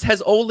 Tiger Woods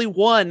has only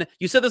won.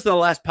 You said this in the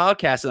last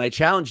podcast, and I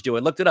challenged you. I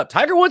looked it up.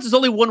 Tiger Woods has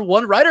only won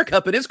 1 Ryder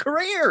Cup in his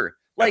career.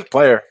 Like,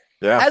 player.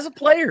 Yeah. As a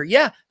player,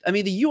 yeah. I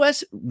mean, the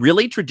U.S.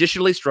 really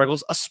traditionally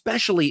struggles,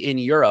 especially in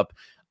Europe.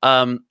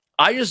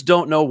 I just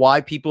don't know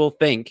why people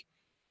think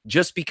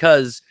just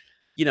because,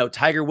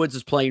 Tiger Woods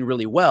is playing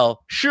really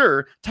well.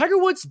 Sure, Tiger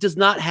Woods does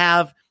not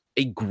have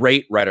a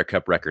great Ryder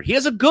Cup record. He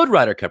has a good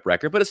Ryder Cup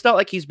record, but it's not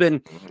like he's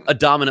been a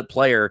dominant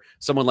player,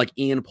 someone like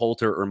Ian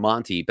Poulter or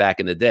Monty back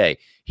in the day.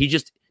 He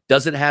just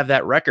doesn't have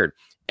that record.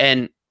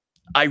 And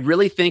I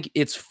really think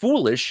it's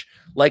foolish,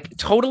 like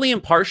totally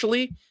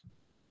impartially.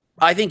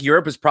 I think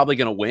Europe is probably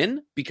going to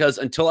win because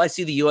until I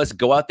see the U.S.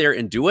 go out there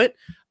and do it,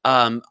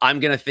 I'm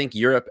going to think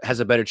Europe has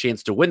a better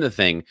chance to win the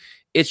thing.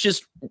 It's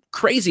just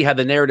crazy how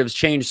the narratives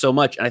change so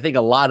much. And I think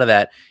a lot of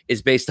that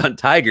is based on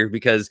Tiger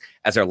because,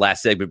 as our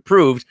last segment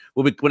proved,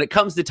 when it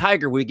comes to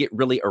Tiger, we get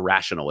really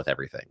irrational with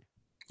everything.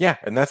 Yeah,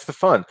 and that's the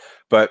fun.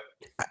 But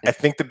I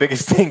think the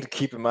biggest thing to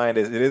keep in mind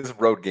is it is a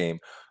road game.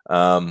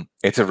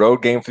 It's a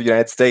road game for the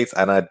United States,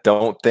 and I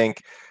don't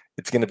think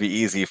it's going to be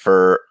easy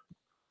for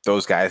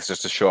those guys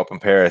just to show up in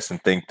Paris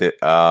and think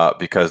that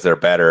because they're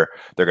better,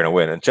 they're going to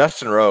win. And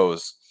Justin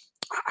Rose,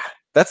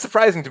 that's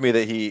surprising to me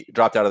that he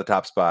dropped out of the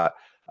top spot.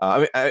 I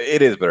mean,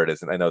 it is, but it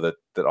isn't. I know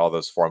that all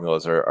those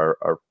formulas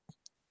are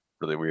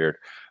really weird.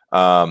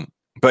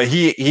 But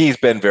he's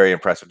been very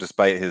impressive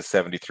despite his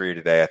 73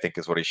 today, I think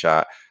is what he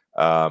shot.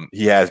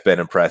 He has been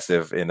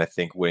impressive in, I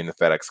think, winning the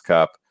FedEx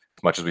Cup,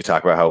 as much as we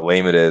talk about how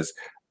lame it is,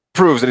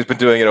 proves that he's been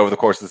doing it over the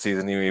course of the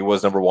season. He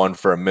was number one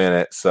for a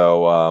minute.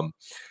 So,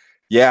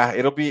 yeah,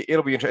 it'll be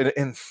interesting.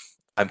 And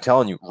I'm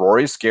telling you,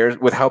 Rory scares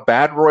with how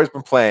bad Rory's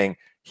been playing.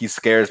 He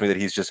scares me that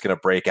he's just going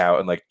to break out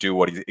and like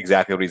do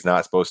exactly what he's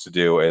not supposed to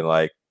do and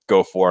like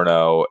go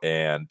 4-0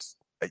 and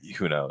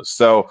who knows.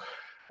 So,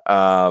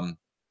 yeah,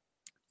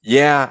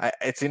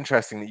 it's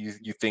interesting that you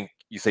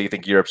say you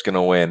think Europe's going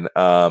to win.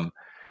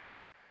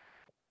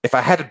 If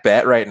I had to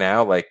bet right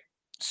now, like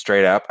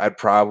straight up, I'd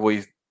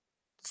probably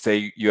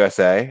say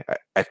USA.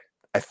 I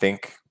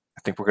think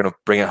we're going to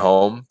bring it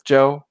home,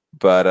 Joe,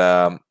 but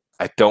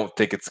I don't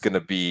think it's going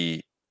to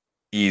be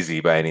easy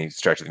by any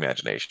stretch of the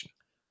imagination.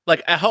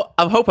 Like, I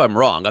hope I'm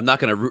wrong. I'm not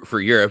going to root for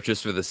Europe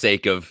just for the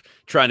sake of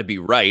trying to be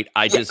right.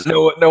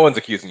 No one's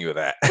accusing you of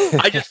that.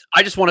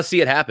 I just want to see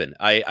it happen.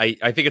 I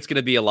think it's going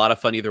to be a lot of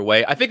fun either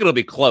way. I think it'll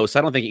be close.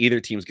 I don't think either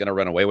team's going to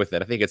run away with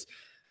it. I think it's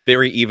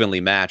very evenly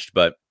matched,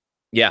 but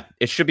yeah,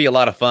 it should be a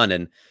lot of fun.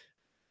 And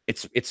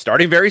it's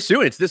starting very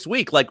soon. It's this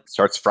week. Like,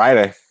 starts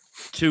Friday.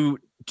 To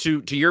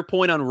your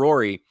point on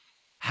Rory,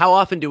 how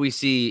often do we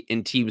see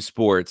in team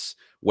sports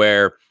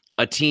where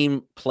a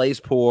team plays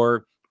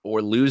poor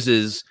or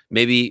loses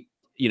maybe,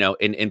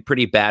 in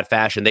pretty bad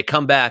fashion, they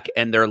come back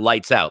and they're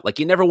lights out? Like,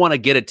 you never want to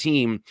get a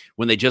team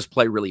when they just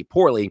play really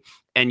poorly.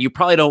 And you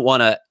probably don't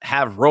want to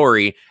have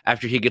Rory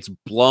after he gets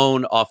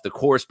blown off the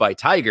course by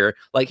Tiger.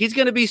 Like, he's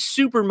going to be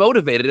super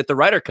motivated at the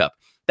Ryder Cup.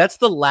 That's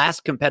the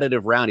last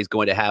competitive round he's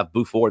going to have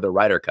before the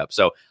Ryder Cup.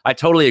 So I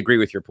totally agree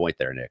with your point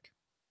there, Nick.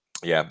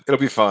 Yeah, it'll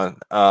be fun.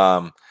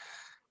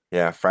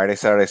 Yeah, Friday,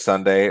 Saturday,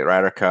 Sunday,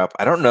 Ryder Cup.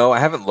 I don't know. I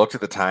haven't looked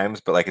at the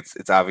times, but like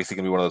it's obviously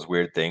gonna be one of those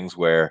weird things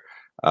where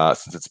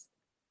since it's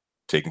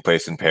taking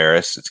place in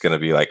Paris, it's gonna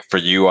be like for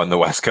you on the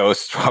West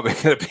Coast, it's probably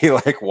gonna be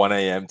like 1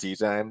 a.m. tee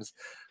times.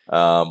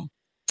 I'm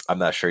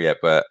not sure yet,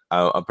 but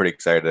I'm pretty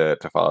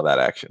excited to follow that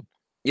action.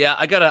 Yeah,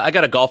 I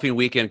got a golfing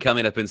weekend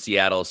coming up in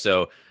Seattle,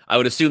 so I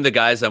would assume the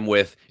guys I'm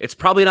with, we're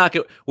probably not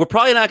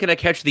going to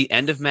catch the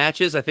end of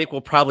matches. I think we'll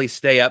probably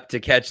stay up to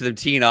catch them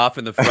teeing off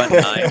in the front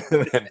nine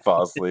and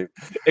fall asleep.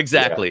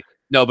 Exactly. Yeah.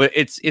 No, but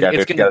it's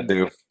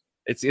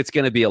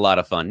going to be a lot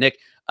of fun. Nick,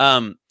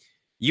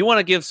 you want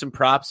to give some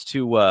props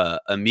to a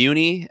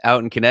Muni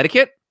out in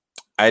Connecticut?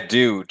 I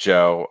do,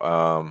 Joe.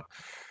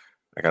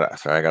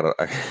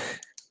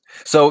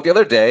 So the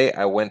other day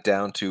I went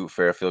down to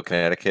Fairfield,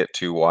 Connecticut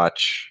to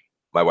watch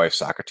my wife's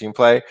soccer team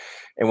play.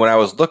 And when I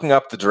was looking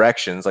up the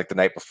directions, like the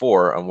night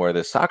before on where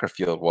the soccer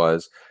field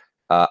was,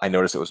 I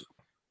noticed it was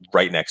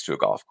right next to a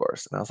golf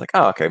course. And I was like,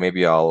 oh, okay,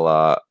 maybe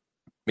I'll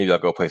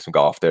go play some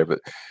golf there. But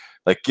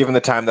like, given the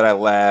time that I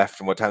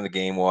left and what time the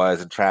game was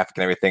and traffic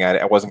and everything,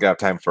 I wasn't gonna have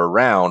time for a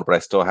round, but I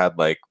still had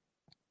like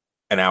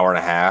an hour and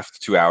a half to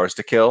 2 hours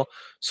to kill.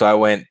 So I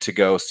went to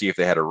go see if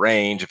they had a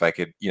range, if I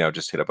could,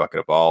 just hit a bucket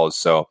of balls.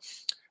 So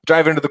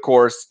drive into the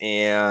course,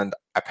 and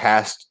I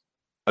passed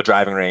a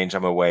driving range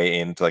on my way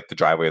into like the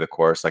driveway of the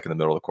course, like in the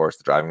middle of the course,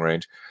 the driving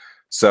range.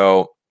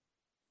 So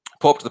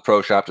pull up to the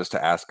pro shop just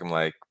to ask them,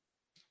 like,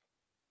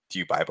 do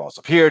you buy balls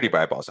up here? Do you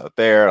buy balls out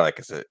there? Like,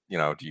 is it,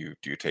 do you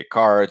take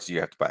cards? Do you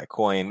have to buy a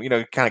coin?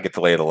 Kind of get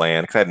the lay of the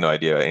land, because I had no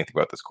idea anything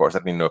about this course. I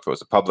didn't even know if it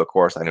was a public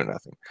course. I knew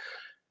nothing.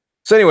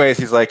 So anyways,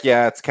 he's like,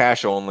 yeah, it's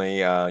cash only.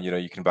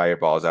 You can buy your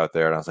balls out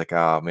there. And I was like,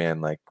 oh man,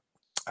 like,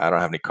 I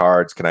don't have any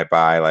cards. Can I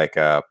buy like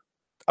a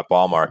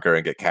ball marker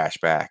and get cash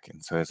back?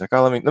 And so he's like,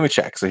 oh, let me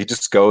check. So he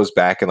just goes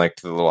back and like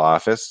to the little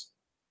office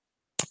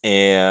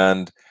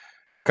and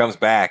comes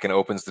back and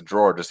opens the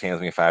drawer, just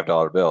hands me a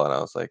 $5 bill. And I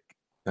was like,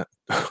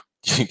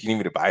 you need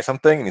me to buy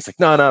something? And he's like,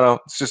 no.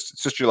 It's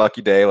just your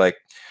lucky day. Like,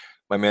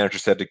 my manager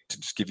said to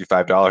just give you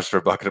 $5 for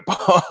a bucket of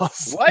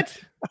balls. What?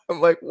 I'm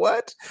like,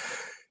 what?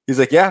 He's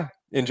like, yeah,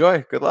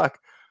 enjoy. Good luck.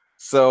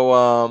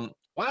 So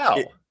Wow.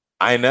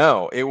 I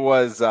know it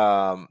was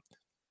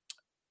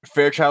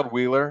Fairchild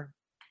Wheeler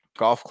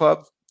Golf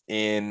Club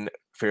in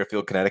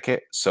Fairfield,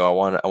 Connecticut. So I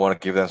want to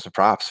give them some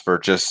props for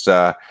just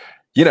doing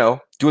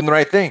the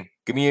right thing.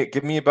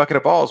 Give me a bucket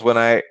of balls when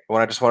I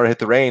just wanted to hit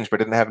the range but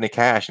didn't have any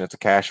cash, and it's a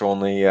cash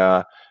only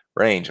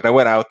range. And I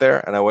went out there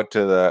and I went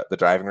to the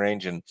driving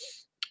range, and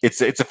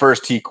it's a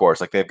first tee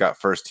course. Like they've got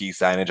first tee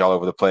signage all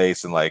over the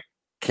place, and like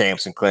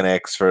camps and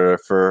clinics for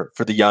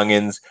the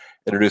youngins,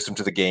 introduce them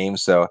to the game.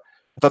 So I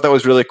thought that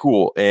was really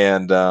cool.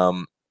 And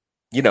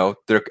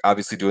they're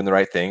obviously doing the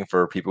right thing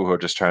for people who are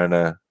just trying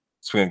to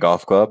swing a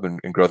golf club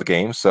and grow the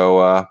game.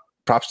 So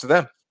props to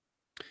them.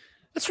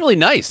 That's really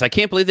nice. I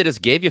can't believe they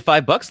just gave you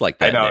 $5 like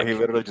that. I know, Nick. he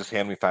literally just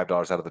handed me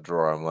 $5 out of the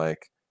drawer. I'm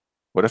like,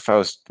 what if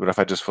I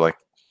just went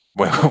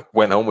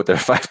home with their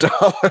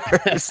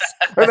 $5?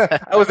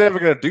 I was never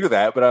gonna do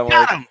that, but I'm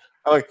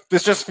like,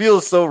 this just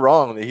feels so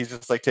wrong that he's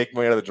just like taking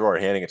money out of the drawer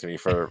and handing it to me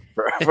for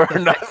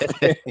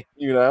nothing,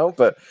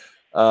 But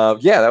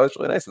that was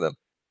really nice of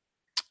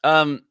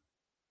them.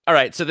 All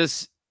right, so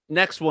this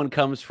next one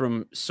comes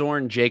from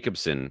Soren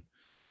Jacobson.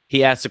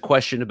 He asks a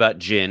question about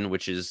GHIN,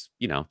 which is,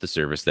 the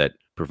service that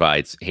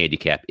provides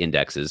handicap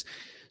indexes.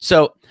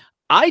 So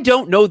I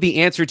don't know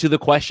the answer to the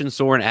question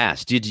Soren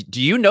asked.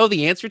 Do you know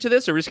the answer to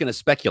this, or are we just going to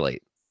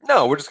speculate?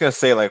 No, we're just going to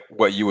say like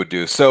what you would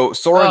do. So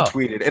Soren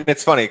tweeted, and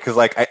it's funny because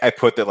like I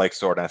put that like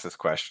Soren asked this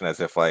question as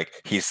if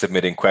like he's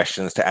submitting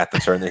questions to At the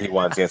Turn that he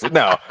wants to answer.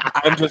 No,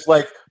 I'm just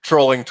like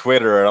trolling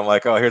Twitter, and I'm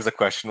like, oh, here's a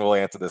question. We'll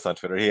answer this on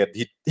Twitter.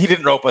 He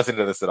didn't rope us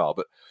into this at all.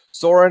 But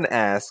Soren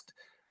asked,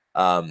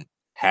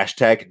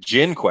 hashtag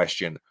GHIN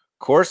question.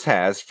 Course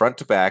has front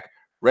to back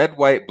red,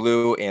 white,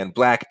 blue, and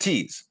black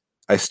tees.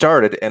 I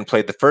started and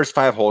played the first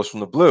 5 holes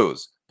from the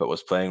blues, but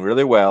was playing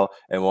really well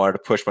and wanted to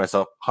push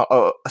myself.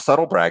 A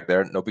subtle brag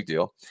there, no big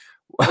deal.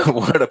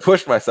 Wanted to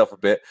push myself a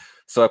bit,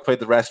 so I played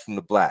the rest from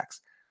the blacks.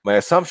 My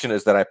assumption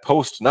is that I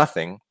post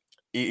nothing.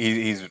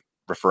 He's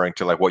referring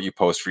to like what you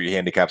post for your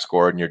handicap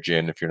score and your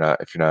GHIN. If you're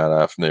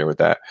not familiar with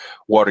that,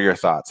 what are your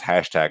thoughts?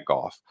 Hashtag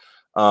golf.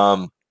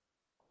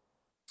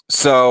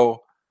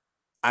 So,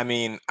 I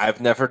mean, I've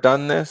never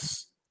done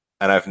this,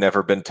 and I've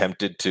never been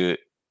tempted to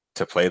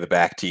play the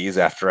back tees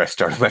after I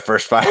started my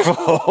first 5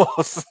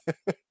 holes.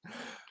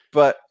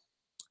 But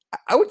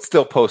I would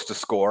still post a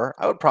score.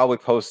 I would probably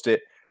post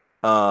it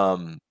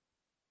from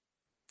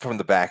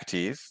the back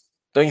tees.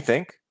 Don't you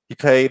think? He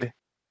played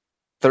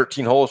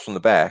 13 holes from the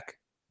back.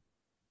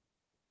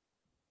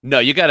 No,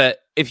 you gotta.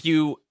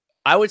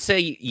 I would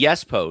say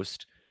yes,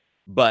 post,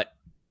 but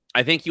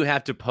I think you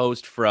have to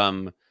post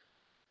from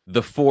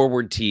the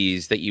forward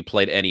tees that you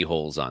played any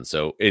holes on.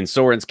 So in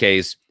Soren's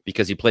case,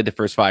 because he played the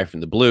first 5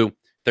 from the blue,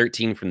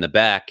 13 from the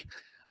back,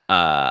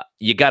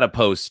 you got to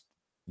post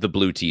the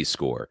blue tee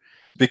score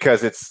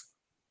because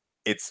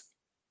it's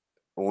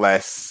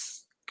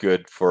less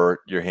good for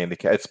your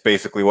handicap. It's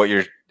basically what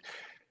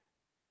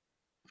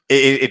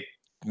it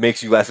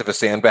makes you less of a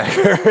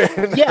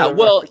sandbagger. Yeah,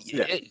 well,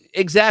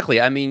 exactly.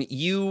 I mean,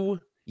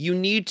 you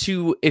need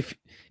to, if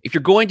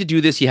you're going to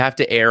do this, you have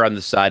to err on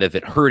the side of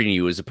it hurting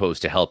you as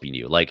opposed to helping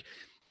you. Like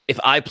if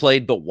I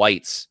played the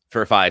whites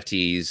for 5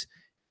 tees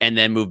and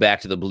then moved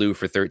back to the blue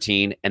for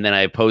 13, and then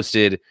I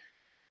posted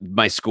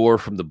my score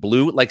from the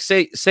blue, like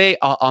say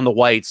on the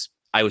whites,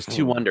 I was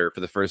 2 under for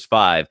the first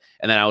 5,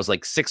 and then I was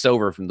like 6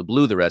 over from the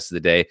blue the rest of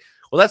the day.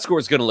 Well, that score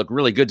is going to look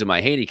really good to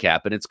my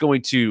handicap, and it's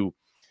going to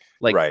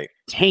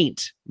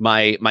taint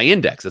my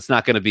index. It's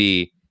not going to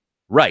be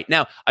right.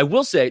 Now, I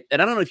will say,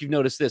 and I don't know if you've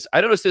noticed this,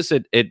 I noticed this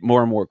at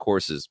more and more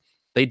courses.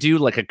 They do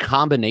like a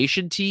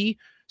combination tee.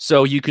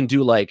 So you can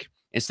do like,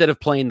 instead of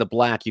playing the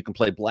black, you can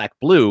play black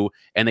blue,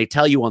 and they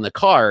tell you on the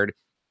card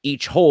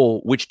each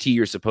hole which tee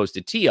you're supposed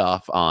to tee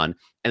off on,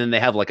 and then they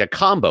have like a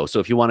combo. So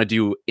if you want to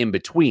do in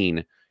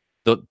between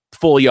the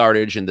full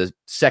yardage and the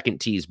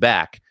second tees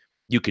back,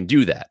 you can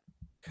do that.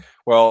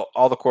 Well,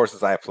 all the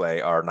courses I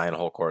play are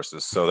 9-hole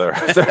courses, so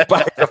they're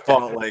by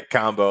default like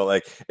combo.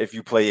 Like if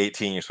you play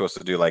 18, you're supposed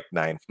to do like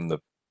 9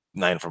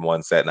 from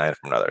one set, 9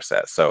 from another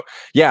set. So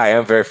yeah, I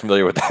am very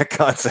familiar with that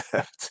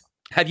concept.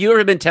 Have you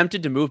ever been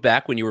tempted to move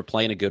back when you were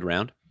playing a good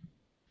round?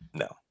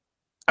 No.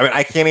 I mean,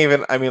 I can't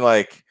even,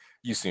 like,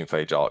 you see me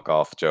play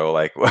golf, Joe.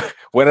 Like,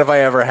 when have I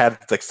ever had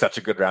like such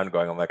a good round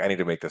going? I'm like, I need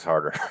to make this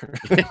harder.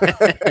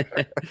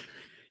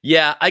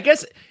 Yeah, I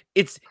guess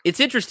it's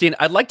interesting.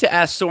 I'd like to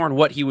ask Soren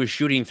what he was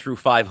shooting through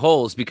 5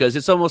 holes, because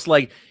it's almost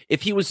like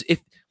if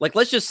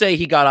let's just say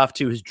he got off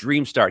to his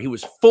dream start, he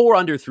was 4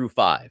 under through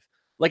 5.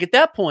 Like at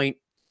that point,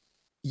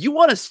 you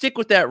want to stick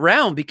with that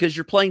round because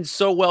you're playing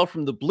so well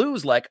from the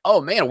blues. Like,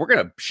 oh man, we're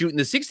gonna shoot in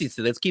the 60s,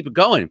 so let's keep it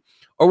going.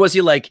 Or was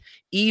he like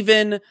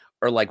even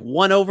or like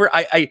 1 over?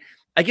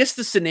 I guess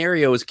the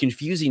scenario is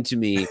confusing to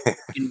me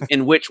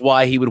in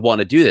why he would want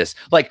to do this.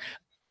 Like,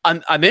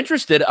 I'm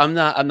interested. I'm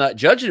not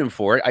judging him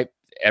for it.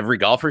 Every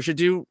golfer should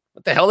do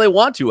what the hell they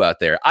want to out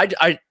there.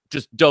 I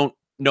just don't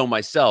know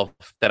myself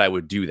that I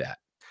would do that.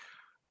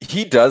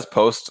 he does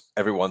post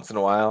every once in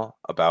a while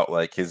about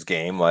like his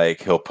game.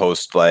 Like he'll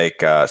post like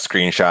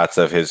screenshots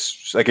of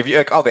his, like if you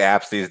like all the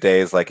apps these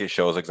days, like it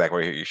shows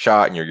exactly where you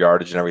shot and your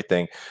yardage and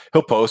everything.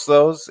 He'll post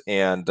those,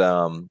 and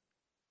dude's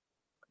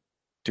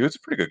a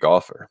pretty good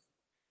golfer.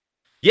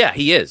 Yeah,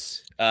 he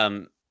is.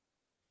 And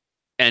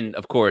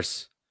of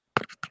course,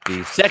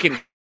 the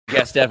second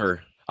guest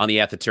ever on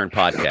the At the Turn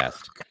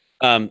podcast.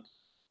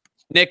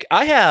 Nick,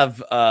 I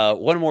have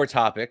one more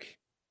topic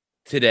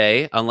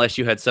today, unless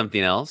you had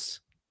something else.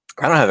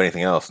 I don't have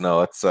anything else. No,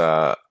 let's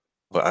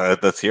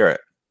hear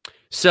it.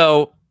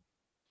 So,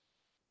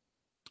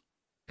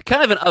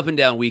 kind of an up and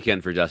down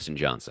weekend for Dustin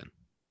Johnson.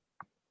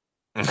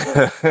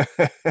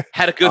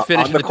 Had a good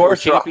finish in the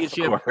course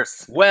championship.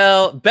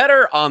 Well,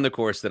 better on the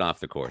course than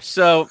off the course.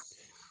 So,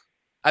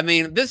 I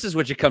mean, this is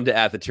what you come to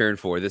At the Turn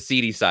for, the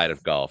seedy side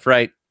of golf,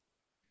 right?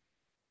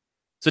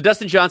 So,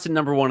 Dustin Johnson,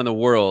 number 1 in the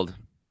world.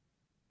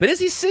 But is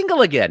he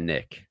single again,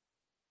 Nick?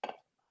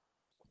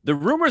 The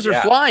rumors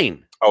are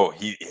flying. Oh,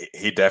 he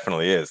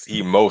definitely is.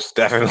 He most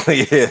definitely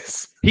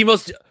is.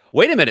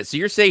 Wait a minute. So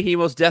you're saying he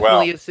most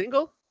definitely is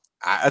single?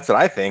 That's what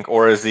I think.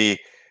 Or is he?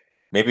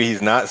 Maybe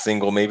he's not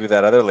single. Maybe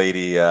that other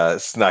lady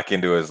snuck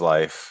into his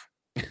life.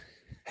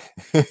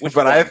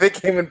 But I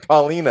think him and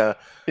Paulina,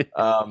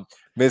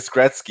 Miss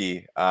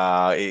Gretzky.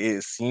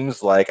 It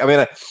seems like. I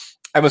mean,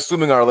 I'm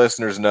assuming our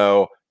listeners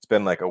know it's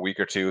been like a week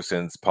or two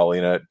since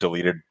Paulina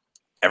deleted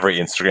every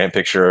Instagram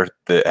picture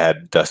that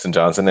had Dustin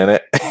Johnson in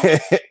it,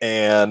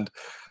 and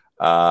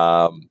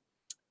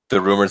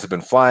the rumors have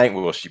been flying.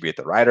 Will she be at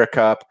the Ryder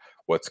Cup?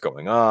 What's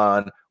going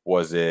on?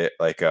 Was it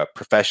like a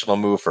professional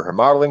move for her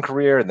modeling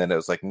career? And then it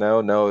was like,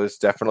 no, this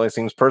definitely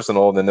seems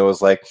personal. And then there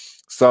was like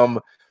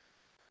some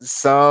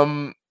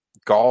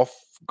golf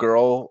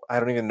girl,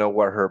 I don't even know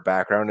what her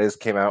background is,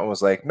 came out and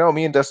was like, no,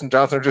 me and Dustin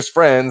Johnson are just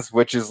friends,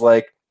 which is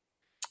like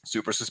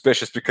super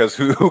suspicious because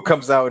who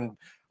comes out and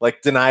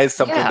like denies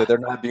something that they're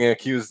not being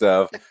accused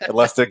of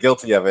unless they're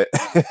guilty of it.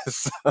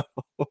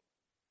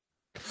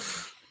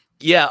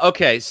 Yeah.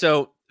 Okay.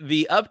 So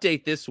the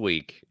update this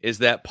week is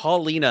that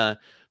Paulina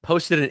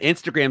posted an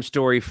Instagram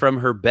story from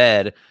her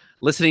bed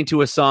listening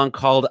to a song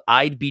called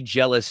I'd Be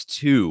Jealous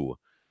Too.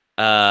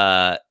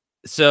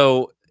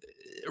 So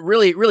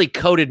really, really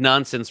coded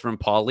nonsense from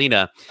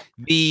Paulina.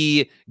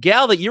 The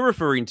gal that you're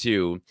referring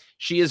to,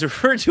 she is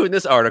referred to in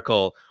this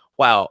article.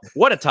 Wow.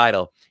 What a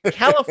title.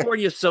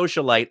 California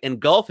socialite and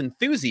golf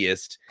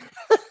enthusiast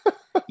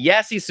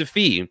Yassi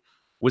Safi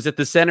was at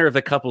the center of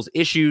the couple's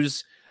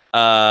issues.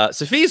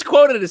 Safi is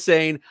quoted as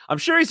saying, I'm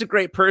sure he's a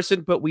great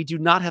person, but we do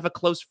not have a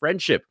close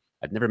friendship.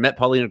 I've never met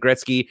Paulina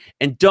Gretzky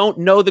and don't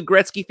know the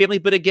Gretzky family,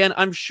 but again,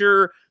 I'm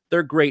sure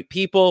they're great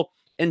people.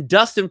 And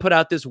Dustin put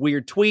out this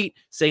weird tweet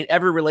saying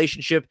every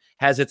relationship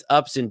has its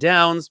ups and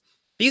downs.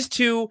 These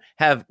two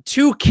have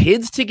 2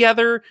 kids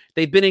together.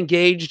 They've been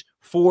engaged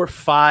for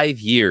 5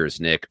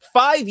 years, Nick.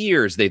 5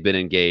 years they've been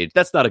engaged.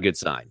 That's not a good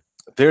sign.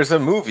 There's a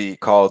movie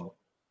called,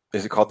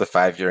 is it called The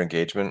 5-Year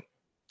Engagement?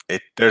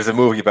 There's a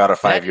movie about a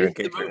 5-year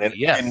engagement,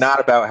 and not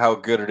about how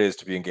good it is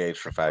to be engaged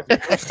for 5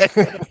 years.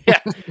 Yeah.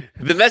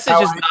 The message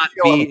is not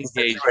be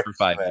engaged for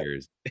 5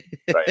 years.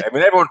 Right. I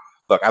mean, everyone,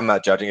 look, I'm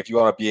not judging. If you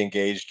want to be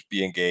engaged,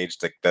 be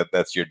engaged. Like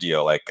that's your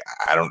deal. Like,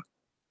 I don't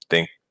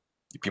think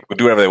people can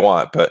do whatever they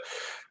want, but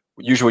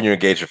usually when you're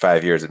engaged for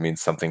 5 years, it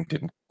means something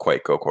didn't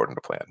quite go according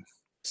to plan.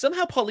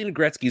 Somehow Paulina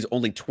Gretzky is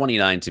only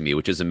 29 to me,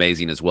 which is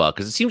amazing as well,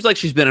 because it seems like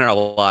she's been in our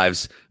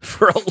lives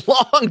for a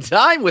long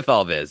time with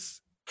all this.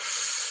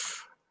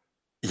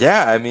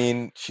 Yeah, I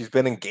mean, she's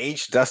been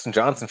engaged to Dustin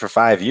Johnson for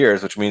 5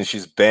 years, which means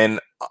she's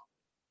been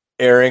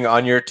airing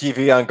on your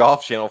TV on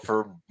Golf Channel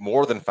for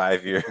more than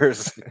 5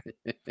 years.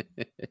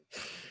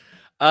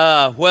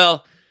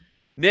 Well,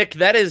 Nick,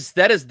 that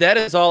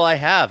is all I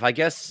have. I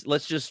guess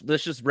let's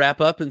just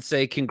wrap up and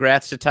say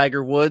congrats to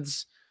Tiger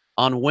Woods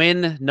on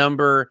win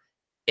number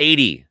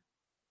 80.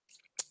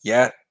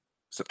 Yeah,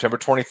 September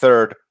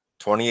 23rd,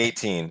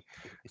 2018.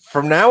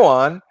 From now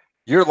on,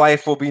 your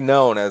life will be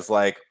known as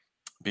like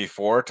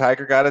before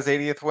Tiger got his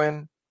 80th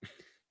win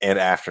and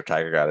after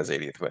Tiger got his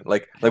 80th win.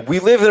 Like we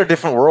live in a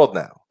different world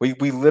now. We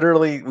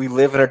literally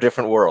live in a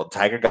different world.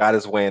 Tiger got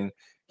his win.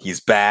 He's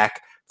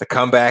back. The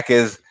comeback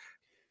is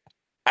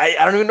I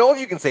don't even know if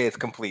you can say it's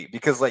complete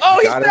because like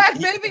he's back,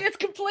 baby. It's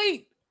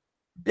complete.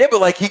 Yeah, but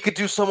like he could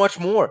do so much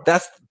more.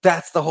 That's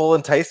the whole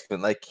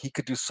enticement. Like he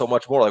could do so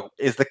much more. Like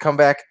is the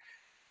comeback?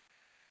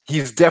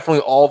 He's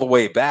definitely all the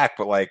way back,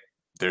 but like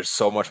there's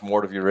so much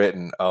more to be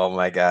written. Oh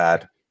my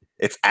God.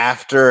 It's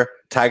after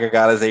Tiger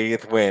got his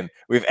 80th win.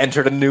 We've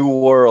entered a new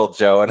world,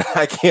 Joe, and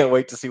I can't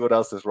wait to see what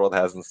else this world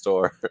has in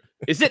store.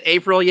 Is it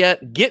April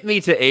yet? Get me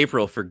to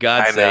April, for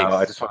God's sake. I know.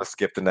 I just want to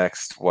skip the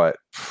next,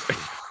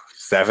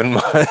 7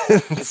 months?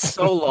 It's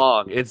so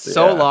long. It's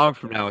so long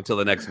from now until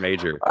the next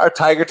major. Our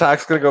Tiger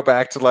Talk's going to go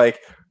back to, like,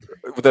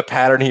 the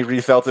pattern he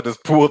refelted his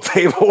pool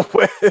table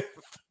with.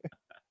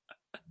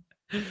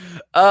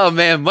 Oh,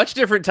 man. Much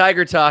different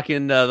Tiger Talk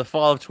in the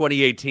fall of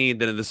 2018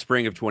 than in the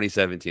spring of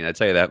 2017. I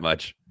tell you that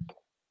much.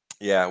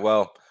 Yeah,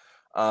 well,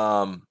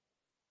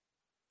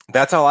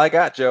 That's all I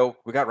got, Joe.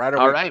 We got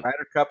All right.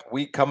 Ryder Cup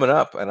week coming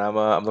up, and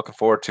I'm looking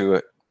forward to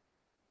it.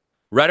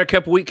 Ryder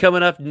Cup week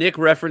coming up. Nick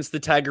referenced the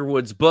Tiger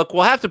Woods book.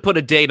 We'll have to put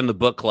a date in the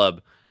book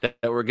club that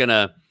we're going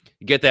to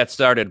get that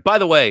started. By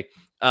the way,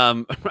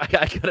 I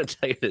got to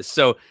tell you this.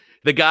 So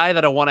the guy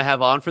that I want to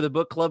have on for the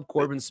book club,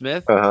 Corbin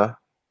Smith,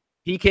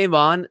 he came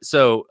on.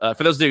 So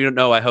for those of you who don't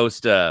know, I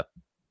host a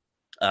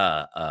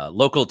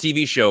local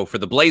TV show for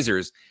the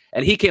Blazers,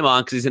 and he came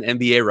on because he's an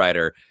NBA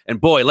writer.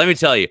 And boy, let me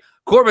tell you,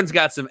 Corbin's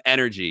got some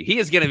energy. He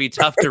is going to be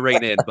tough to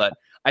rein in, but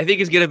I think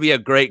he's going to be a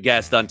great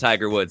guest on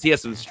Tiger Woods. He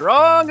has some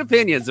strong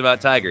opinions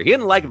about Tiger. He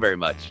didn't like him very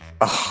much.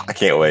 Oh, I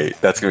can't wait.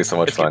 That's going to be so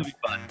much fun.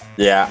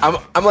 Yeah,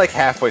 I'm like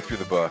halfway through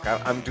the book.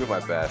 I'm doing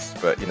my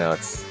best, but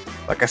it's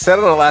like I said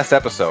on the last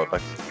episode,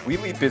 like we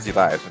lead busy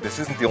lives, but this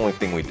isn't the only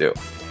thing we do.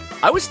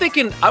 I was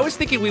thinking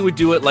we would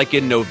do it like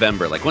in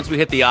November, like once we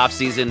hit the off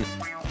season,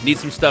 need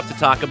some stuff to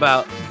talk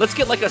about. Let's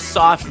get like a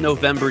soft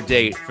November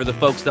date for the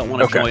folks that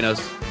want to join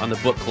us on the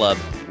book club.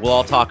 We'll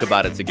all talk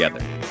about it together.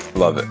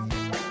 Love it.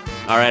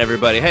 All right,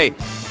 everybody. Hey,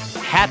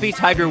 happy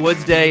Tiger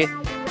Woods Day.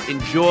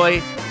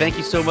 Enjoy. Thank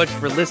you so much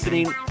for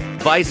listening.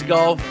 Vice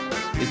Golf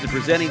is the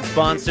presenting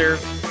sponsor.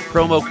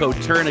 Promo code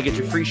TURN to get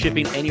your free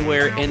shipping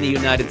anywhere in the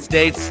United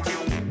States.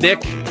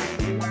 Nick,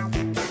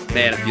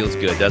 man, it feels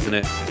good, doesn't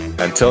it?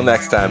 Until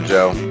next time,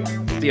 Joe.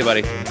 See you,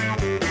 buddy.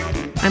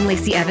 I'm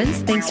Lacey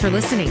Evans. Thanks for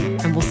listening,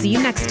 and we'll see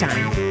you next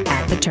time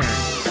at The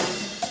Turn.